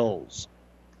on Wells.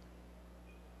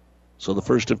 So the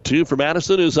first of 2 for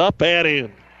Madison is up and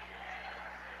in.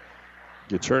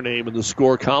 Gets her name in the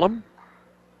score column.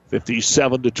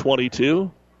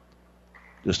 57-22.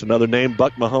 Just another name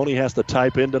Buck Mahoney has to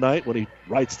type in tonight when he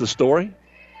writes the story.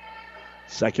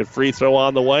 Second free throw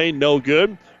on the way, no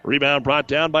good. Rebound brought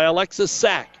down by Alexis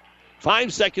Sack.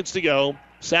 5 seconds to go.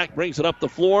 Sack brings it up the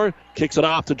floor, kicks it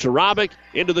off to Jarabic,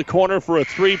 into the corner for a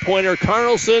three-pointer.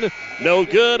 Carlson, no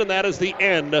good, and that is the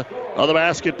end of the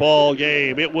basketball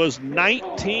game. It was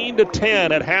 19-10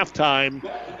 at halftime,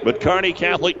 but Kearney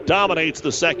Catholic dominates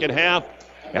the second half,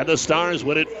 and the Stars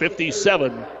win it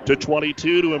 57-22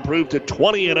 to improve to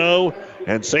 20-0,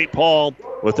 and St. Paul,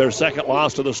 with their second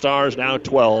loss to the Stars, now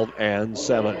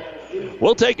 12-7.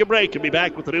 We'll take a break and be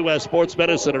back with the New West Sports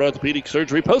Medicine and Orthopedic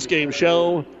Surgery postgame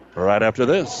show right after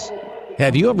this.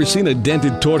 Have you ever seen a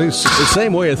dented tortoise? The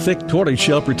same way a thick tortoise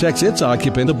shell protects its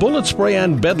occupant, the bullet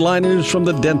spray-on bed liners from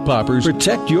the Dent Poppers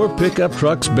protect your pickup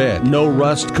truck's bed. No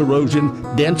rust,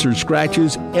 corrosion, dents, or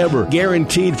scratches ever.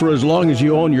 Guaranteed for as long as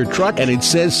you own your truck, and it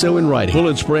says so in writing.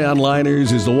 Bullet spray-on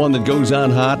liners is the one that goes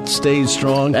on hot, stays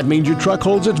strong. That means your truck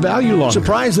holds its value longer.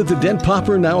 Surprised that the Dent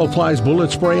Popper now applies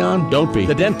bullet spray-on? Don't be.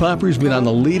 The Dent Popper's been on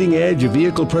the leading edge of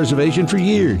vehicle preservation for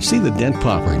years. See the Dent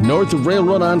Popper, north of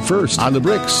Railroad on First, on the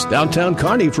Bricks, downtown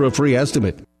downtown Kearney for a free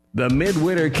estimate. The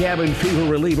Midwinter Cabin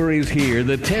Fever Reliever is here.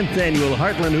 The 10th Annual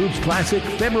Heartland Hoops Classic,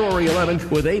 February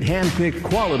 11th, with 8 hand-picked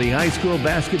quality high school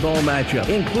basketball matchups,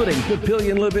 including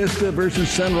Papillion La Vista versus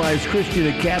Sunrise Christian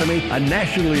Academy, a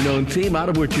nationally known team out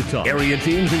of Wichita. Area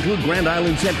teams include Grand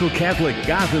Island Central Catholic,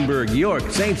 Gothenburg,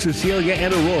 York, St. Cecilia,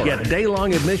 and Aurora. Get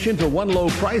day-long admission for one low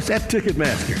price at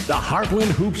Ticketmaster. The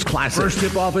Heartland Hoops Classic. First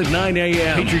tip-off at 9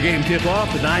 a.m. Feature game tip-off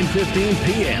at 9:15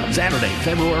 p.m. Saturday,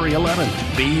 February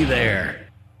 11th. Be there.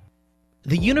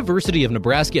 The University of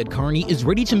Nebraska at Kearney is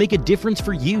ready to make a difference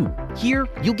for you. Here,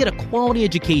 you'll get a quality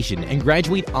education and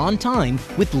graduate on time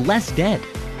with less debt.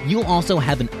 You'll also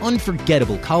have an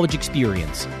unforgettable college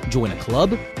experience. Join a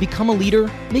club, become a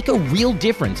leader, make a real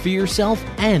difference for yourself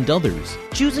and others.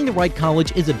 Choosing the right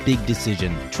college is a big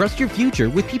decision. Trust your future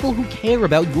with people who care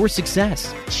about your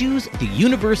success. Choose the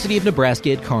University of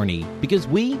Nebraska at Kearney because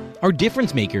we are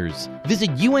difference makers. Visit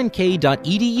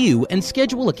unk.edu and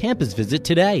schedule a campus visit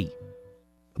today.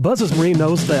 Buzz's Marine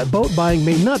knows that boat buying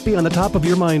may not be on the top of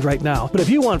your mind right now, but if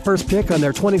you want first pick on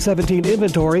their 2017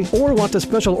 inventory or want to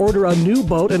special order a new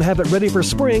boat and have it ready for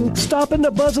spring, stop into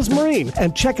Buzz's Marine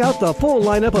and check out the full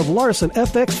lineup of Larson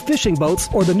FX fishing boats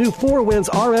or the new Four Winds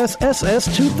RS SS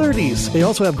 230s. They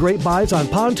also have great buys on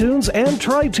pontoons and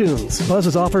tri-toons.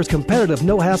 Buzz's offers competitive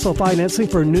no-hassle financing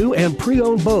for new and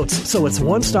pre-owned boats, so it's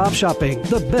one-stop shopping.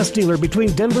 The best dealer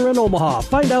between Denver and Omaha.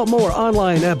 Find out more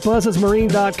online at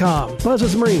buzzesmarine.com.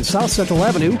 Buzz's Marine, South Central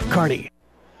Avenue, Kearney.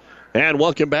 And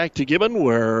welcome back to Gibbon,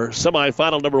 where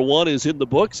semifinal number 1 is in the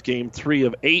books. Game 3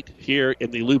 of 8 here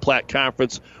in the Lou Platte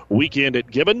Conference weekend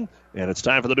at Gibbon. And it's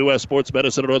time for the New West Sports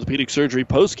Medicine and Orthopedic Surgery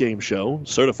postgame show.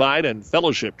 Certified and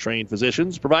fellowship-trained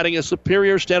physicians providing a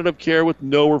superior standard of care with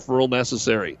no referral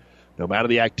necessary. No matter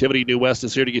the activity, New West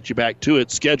is here to get you back to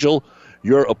it. Schedule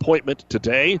your appointment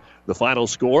today. The final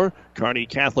score, Kearney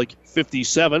Catholic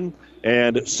 57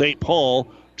 and St.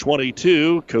 Paul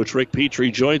 22. Coach Rick Petrie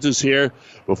joins us here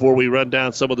before we run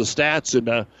down some of the stats.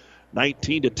 And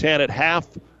 19-10 at half.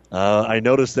 I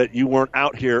noticed that you weren't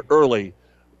out here early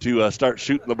to start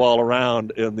shooting the ball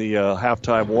around in the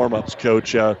halftime warm-ups,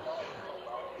 Coach.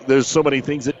 There's so many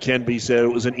things that can be said.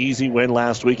 It was an easy win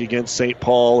last week against St.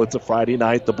 Paul. It's a Friday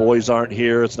night. The boys aren't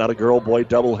here. It's not a girl-boy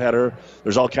doubleheader.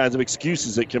 There's all kinds of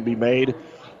excuses that can be made.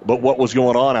 But what was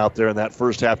going on out there in that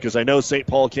first half? Because I know St.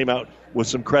 Paul came out with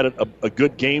some credit, a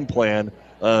good game plan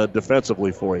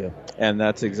defensively for you. And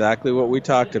that's exactly what we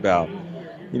talked about.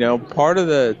 You know, part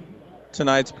of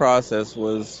tonight's process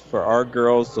was for our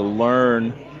girls to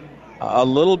learn a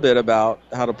little bit about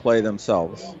how to play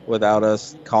themselves without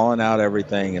us calling out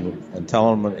everything and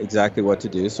telling them exactly what to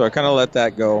do. So I kind of let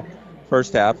that go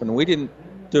first half, and we didn't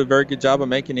do a very good job of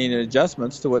making any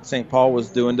adjustments to what St. Paul was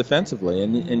doing defensively.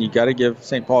 And you got to give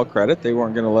St. Paul credit. They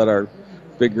weren't going to let our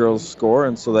big girls score,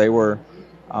 and so they were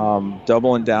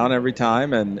doubling down every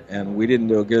time, and we didn't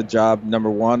do a good job,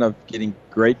 number one, of getting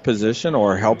great position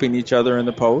or helping each other in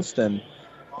the post, and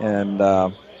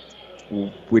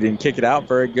we didn't kick it out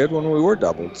very good when we were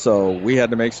doubled. So we had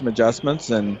to make some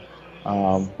adjustments, and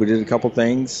we did a couple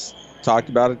things, talked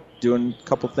about it, doing a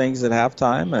couple things at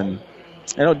halftime, and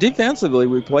you know, defensively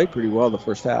we played pretty well the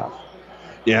first half.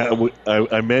 Yeah,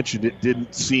 I mentioned it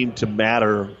didn't seem to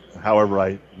matter, however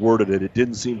I worded it. It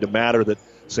didn't seem to matter that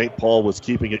St. Paul was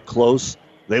keeping it close.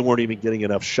 They weren't even getting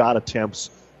enough shot attempts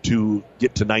to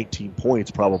get to 19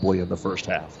 points probably in the first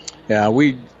half. Yeah,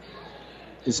 we,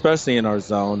 especially in our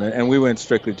zone, and we went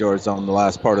strictly to our zone the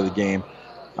last part of the game.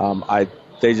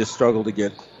 They just struggled to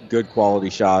get good quality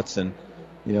shots, and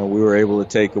you know, we were able to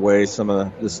take away some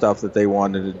of the stuff that they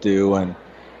wanted to do,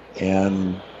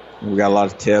 and we got a lot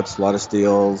of tips, a lot of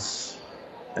steals,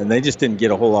 and they just didn't get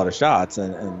a whole lot of shots,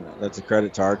 and that's a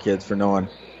credit to our kids for knowing,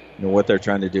 you know, what they're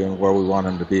trying to do and where we want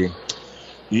them to be.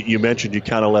 You mentioned you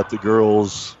kind of let the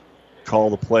girls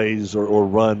call the plays or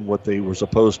run what they were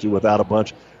supposed to without a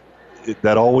bunch.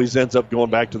 That always ends up going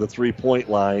back to the three-point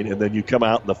line, and then you come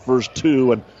out in the first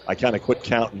two, and I kind of quit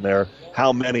counting there.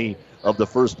 How many of the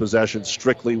first possession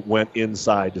strictly went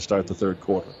inside to start the third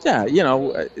quarter? Yeah, you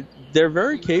know, they're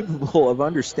very capable of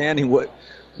understanding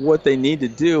what they need to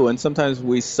do, and sometimes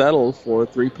we settle for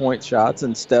three-point shots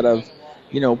instead of,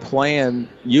 you know,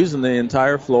 using the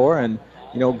entire floor, and,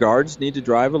 you know, guards need to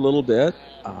drive a little bit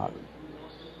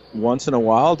once in a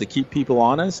while to keep people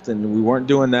honest, and we weren't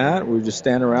doing that. We were just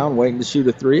standing around waiting to shoot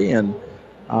a three, and,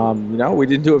 you know, we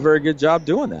didn't do a very good job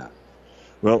doing that.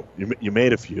 Well, you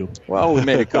made a few. Well, we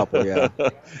made a couple, yeah.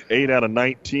 8 out of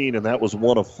 19, and that was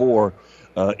 1 of 4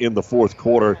 in the fourth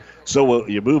quarter. So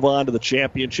you move on to the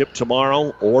championship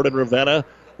tomorrow. Ord and Ravenna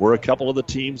were a couple of the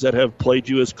teams that have played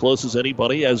you as close as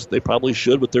anybody, as they probably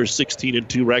should with their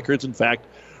 16-2 records. In fact,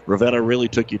 Ravenna really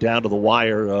took you down to the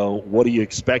wire. What are you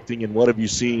expecting, and what have you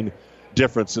seen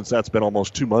different since that's been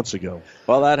almost 2 months ago?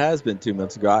 Well, that has been 2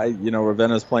 months ago.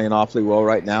 Ravenna's playing awfully well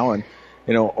right now, and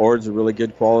Ord's a really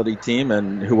good quality team,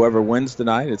 and whoever wins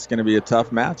tonight, it's going to be a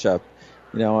tough matchup.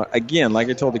 Again, like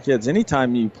I told the kids,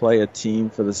 anytime you play a team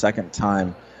for the second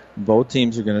time, both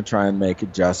teams are going to try and make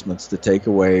adjustments to take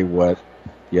away what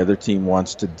the other team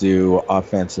wants to do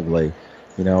offensively.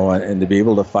 And to be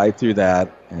able to fight through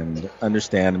that and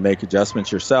understand and make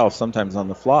adjustments yourself, sometimes on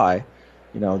the fly,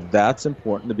 that's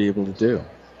important to be able to do.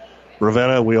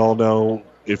 Ravenna, we all know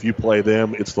if you play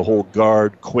them, it's the whole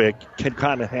guard, quick, can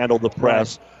kind of handle the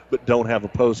press, but don't have a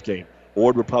post game.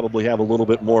 Ord would probably have a little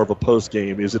bit more of a post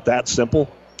game. Is it that simple?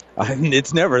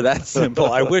 It's never that simple.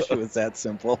 I wish it was that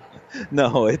simple.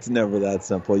 No, it's never that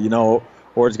simple.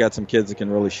 Ord's got some kids that can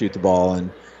really shoot the ball,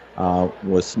 and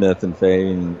with Smith and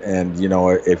Fay, and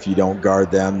if you don't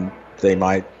guard them, they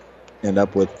might end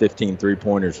up with 15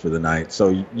 three-pointers for the night.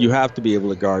 So you have to be able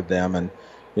to guard them, and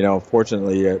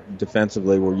fortunately,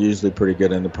 defensively, we're usually pretty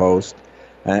good in the post.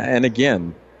 And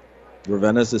again,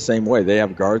 Ravenna's the same way. They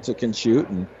have guards that can shoot,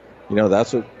 and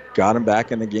that's what got them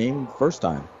back in the game first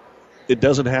time. It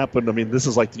doesn't happen. I mean, this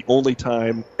is like the only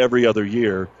time every other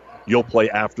year you'll play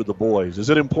after the boys. Is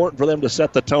it important for them to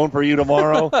set the tone for you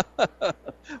tomorrow?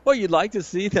 Well, you'd like to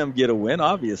see them get a win,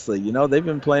 obviously. They've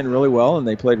been playing really well, and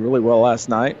they played really well last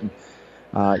night. And,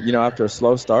 after a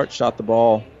slow start, shot the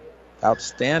ball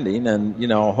outstanding. And,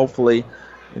 hopefully,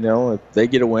 if they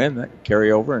get a win, that can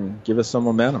carry over and give us some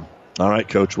momentum. All right,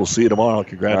 Coach. We'll see you tomorrow.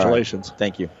 Congratulations. Right.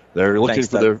 Thank you. They're looking Thanks,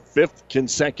 for their 5th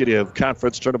consecutive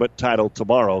conference tournament title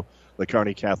tomorrow, the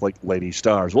Kearney Catholic Lady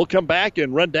Stars. We'll come back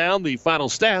and run down the final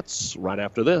stats right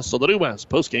after this on the New West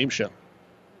postgame show.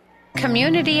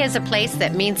 Community is a place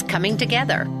that means coming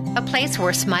together, a place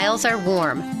where smiles are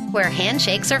warm, where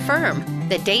handshakes are firm,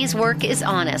 the day's work is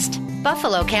honest.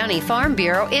 Buffalo County Farm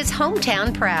Bureau is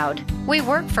hometown proud. We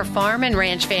work for farm and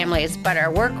ranch families, but our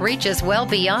work reaches well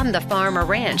beyond the farm or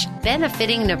ranch,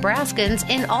 benefiting Nebraskans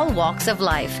in all walks of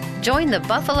life. Join the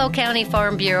Buffalo County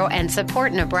Farm Bureau and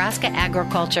support Nebraska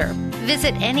agriculture.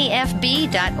 Visit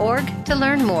nefb.org to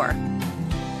learn more.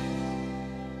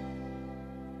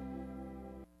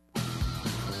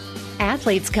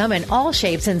 Athletes come in all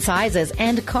shapes and sizes,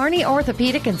 and Kearney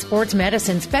Orthopedic and Sports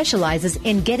Medicine specializes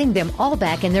in getting them all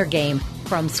back in their game.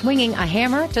 From swinging a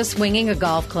hammer to swinging a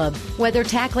golf club, whether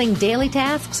tackling daily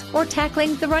tasks or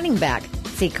tackling the running back.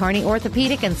 See Kearney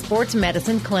Orthopedic and Sports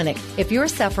Medicine Clinic. If you're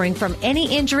suffering from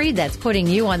any injury that's putting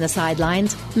you on the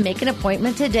sidelines, make an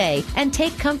appointment today and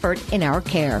take comfort in our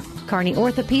care. Kearney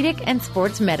Orthopedic and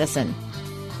Sports Medicine.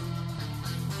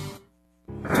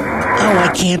 Oh,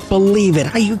 I can't believe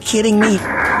it. Are you kidding me?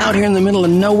 Out here in the middle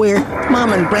of nowhere,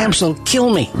 Mom and Bramps will kill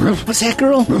me. What's that,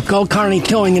 girl? Call Kearney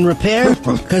Towing and Repair?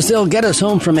 Because they'll get us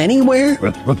home from anywhere?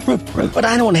 But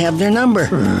I don't have their number.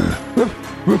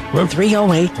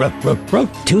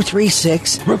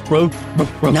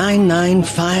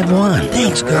 308-236-9951.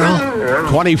 Thanks, girl.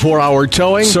 24-hour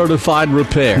towing, certified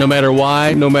repair. No matter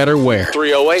why, no matter where.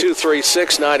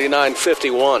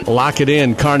 308-236-9951. Lock it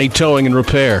in, Kearney Towing and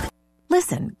Repair.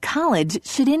 Listen, college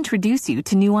should introduce you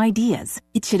to new ideas.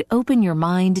 It should open your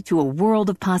mind to a world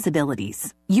of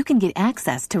possibilities. You can get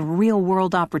access to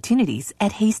real-world opportunities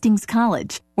at Hastings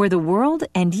College, where the world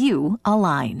and you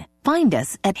align. Find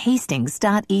us at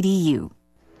hastings.edu.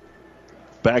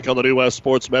 Back on the New West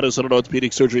Sports Medicine and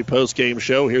Orthopedic Surgery post-game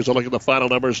show. Here's a look at the final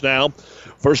numbers now.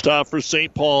 First off for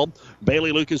St. Paul,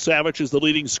 Bailey Lucas-Savage is the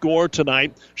leading scorer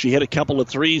tonight. She hit a couple of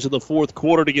threes in the fourth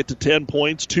quarter to get to 10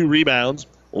 points, 2 rebounds.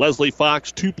 Leslie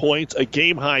Fox, 2 points, a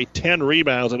game-high 10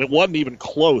 rebounds, and it wasn't even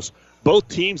close. Both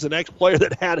teams, the next player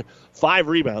that had 5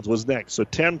 rebounds was next. So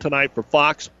 10 tonight for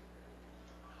Fox.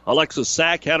 Alexis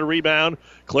Sack had a rebound.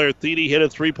 Claire Thiede hit a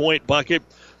 3-point bucket.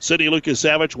 Sydney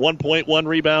Lucas-Savage, 1 point, 1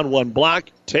 rebound, 1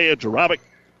 block. Taya Jarabic,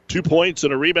 2 points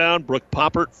and a rebound. Brooke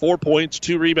Poppert, 4 points,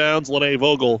 2 rebounds. Lene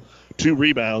Vogel, 2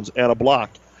 rebounds and a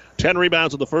block. 10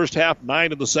 rebounds in the first half,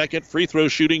 9 in the second. Free throw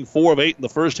shooting, 4 of 8 in the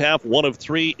first half, 1 of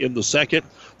 3 in the second.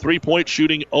 3-point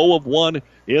shooting, 0 of 1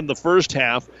 in the first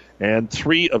half, and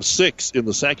 3 of 6 in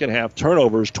the second half.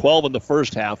 Turnovers, 12 in the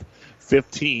first half,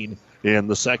 15 in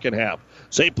the second half.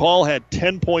 St. Paul had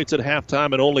 10 points at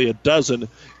halftime and only a dozen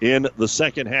in the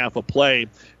second half of play.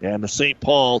 And St.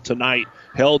 Paul tonight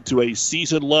held to a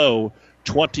season low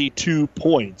 22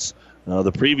 points.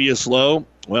 The previous low,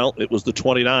 well, it was the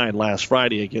 29 last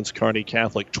Friday against Kearney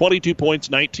Catholic. 22 points,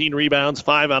 19 rebounds,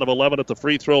 5 out of 11 at the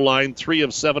free throw line, 3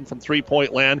 of 7 from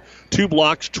three-point land, 2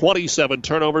 blocks, 27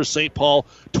 turnovers. St. Paul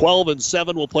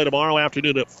 12-7 will play tomorrow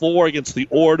afternoon at 4 against the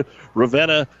Ord.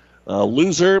 Ravenna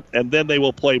loser, and then they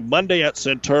will play Monday at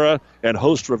Centura and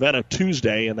host Ravenna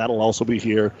Tuesday, and that'll also be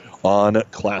here on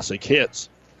Classic Hits.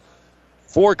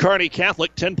 For Kearney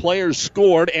Catholic, 10 players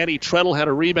scored. Annie Treadle had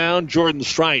a rebound. Jordan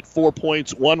Strite, 4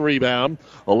 points, 1 rebound.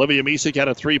 Olivia Misek had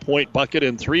a 3-point bucket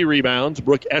and 3 rebounds.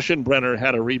 Brooke Eschenbrenner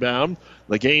had a rebound.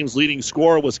 The game's leading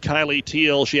scorer was Kylie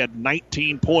Teal. She had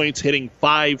 19 points, hitting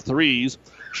 5 threes.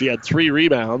 She had 3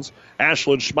 rebounds.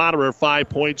 Ashlyn Schmaderer, 5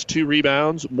 points, 2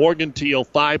 rebounds. Morgan Teal,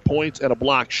 5 points and a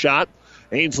block shot.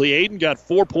 Ainsley Aiden got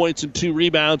 4 points and 2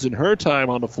 rebounds in her time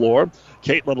on the floor.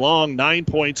 Caitlin Long, 9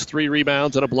 points, 3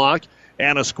 rebounds and a block.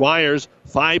 Anna Squires,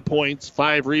 5 points,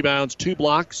 5 rebounds, 2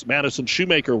 blocks. Madison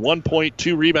Shoemaker, 1 point,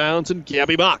 2 rebounds. And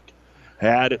Gabby Bach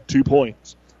had 2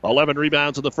 points. 11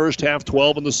 rebounds in the first half,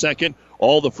 12 in the second.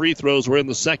 All the free throws were in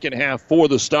the second half for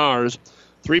the Stars.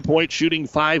 3-point shooting,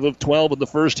 5 of 12 in the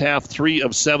first half, 3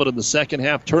 of 7 in the second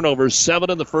half. Turnovers,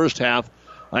 7 in the first half.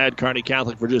 I had Kearney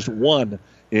Catholic for just 1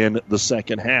 in the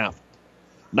second half.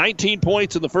 19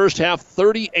 points in the first half,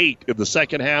 38 in the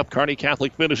second half. Kearney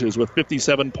Catholic finishes with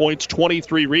 57 points,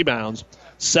 23 rebounds,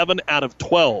 7 out of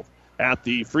 12 at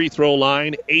the free throw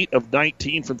line, 8 of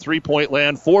 19 from three-point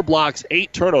land, 4 blocks,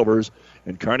 8 turnovers,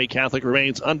 and Kearney Catholic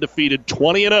remains undefeated,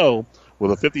 20-0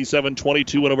 with a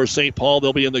 57-22 win over St. Paul.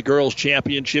 They'll be in the girls'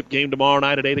 championship game tomorrow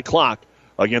night at 8 o'clock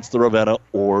against the Ravenna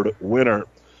Ord winner.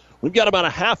 We've got about a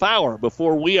half hour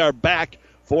before we are back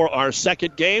for our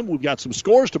second game. We've got some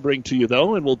scores to bring to you,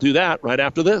 though, and we'll do that right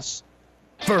after this.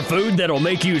 For food that'll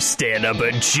make you stand up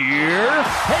and cheer,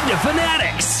 head to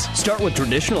Fanatics. Start with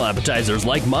traditional appetizers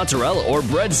like mozzarella or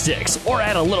breadsticks, or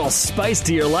add a little spice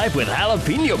to your life with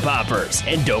jalapeno poppers.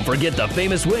 And don't forget the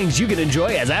famous wings you can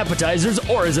enjoy as appetizers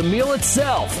or as a meal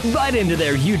itself. Bite into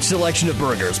their huge selection of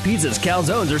burgers, pizzas,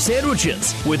 calzones, or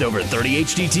sandwiches. With over 30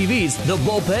 HD TVs, the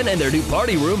bullpen, and their new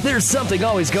party room, there's something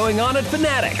always going on at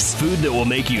Fanatics. Food that will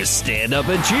make you stand up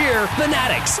and cheer.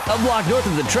 Fanatics, a block north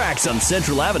of the tracks on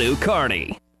Central Avenue, Kearney.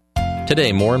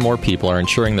 Today, more and more people are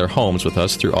insuring their homes with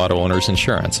us through Auto Owners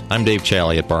Insurance. I'm Dave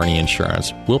Challey at Barney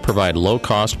Insurance. We'll provide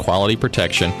low-cost, quality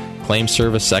protection, claim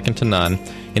service second to none,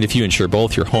 and if you insure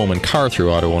both your home and car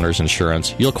through Auto Owners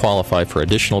Insurance, you'll qualify for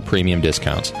additional premium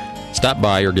discounts. Stop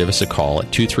by or give us a call at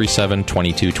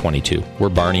 237-2222. We're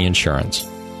Barney Insurance.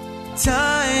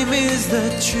 Time is the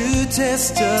true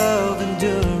test of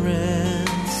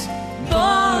endurance.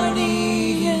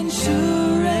 Barney Insurance.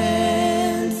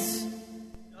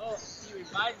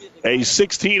 A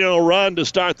 16-0 run to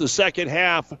start the second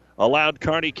half allowed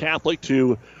Kearney Catholic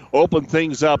to open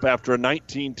things up after a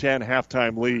 19-10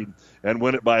 halftime lead and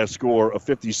win it by a score of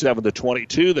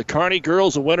 57-22. The Kearney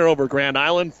girls a winner over Grand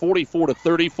Island,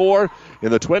 44-34. In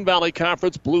the Twin Valley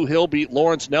Conference, Blue Hill beat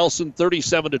Lawrence Nelson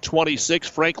 37-26.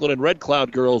 Franklin and Red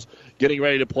Cloud girls getting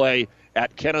ready to play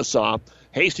at Kennesaw.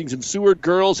 Hastings and Seward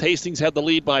girls. Hastings had the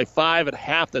lead by 5 at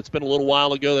half. That's been a little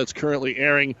while ago. That's currently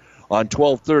airing on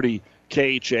 1230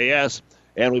 KHAS.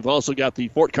 And we've also got the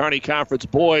Fort Kearney Conference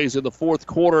boys in the fourth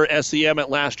quarter. SEM at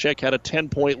last check had a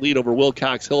 10-point lead over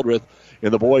Wilcox-Hildreth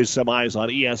in the boys semis on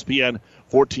ESPN,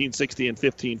 1460 and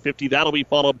 1550. That'll be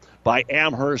followed by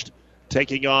Amherst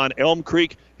taking on Elm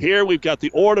Creek. Here we've got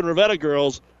the Ord and Ravenna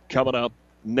girls coming up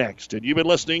next. And you've been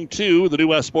listening to the New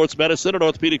West Sports Medicine and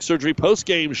Orthopedic Surgery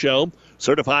post-game show.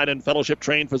 Certified and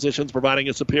fellowship-trained physicians providing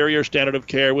a superior standard of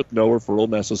care with no referral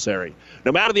necessary.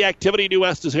 No matter the activity, New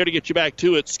West is here to get you back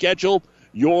to it. Schedule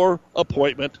your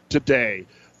appointment today.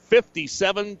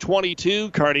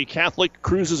 57-22, Kearney Catholic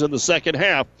cruises in the second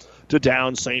half to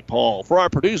down St. Paul. For our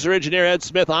producer, engineer Ed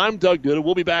Smith, I'm Doug Duda.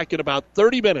 We'll be back in about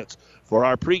 30 minutes for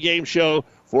our pregame show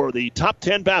for the top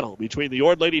 10 battle between the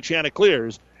Ord Lady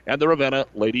Chanticleers and the Ravenna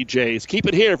Lady Jays. Keep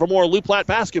it here for more Loup Platte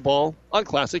basketball on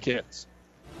Classic Hits.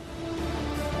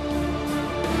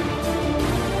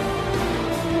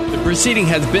 The proceeding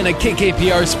has been a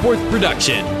KKPR sports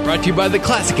production, brought to you by the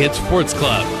Classic Hits Sports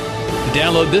Club. To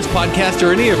download this podcast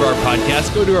or any of our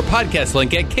podcasts, go to our podcast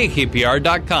link at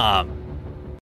kkpr.com.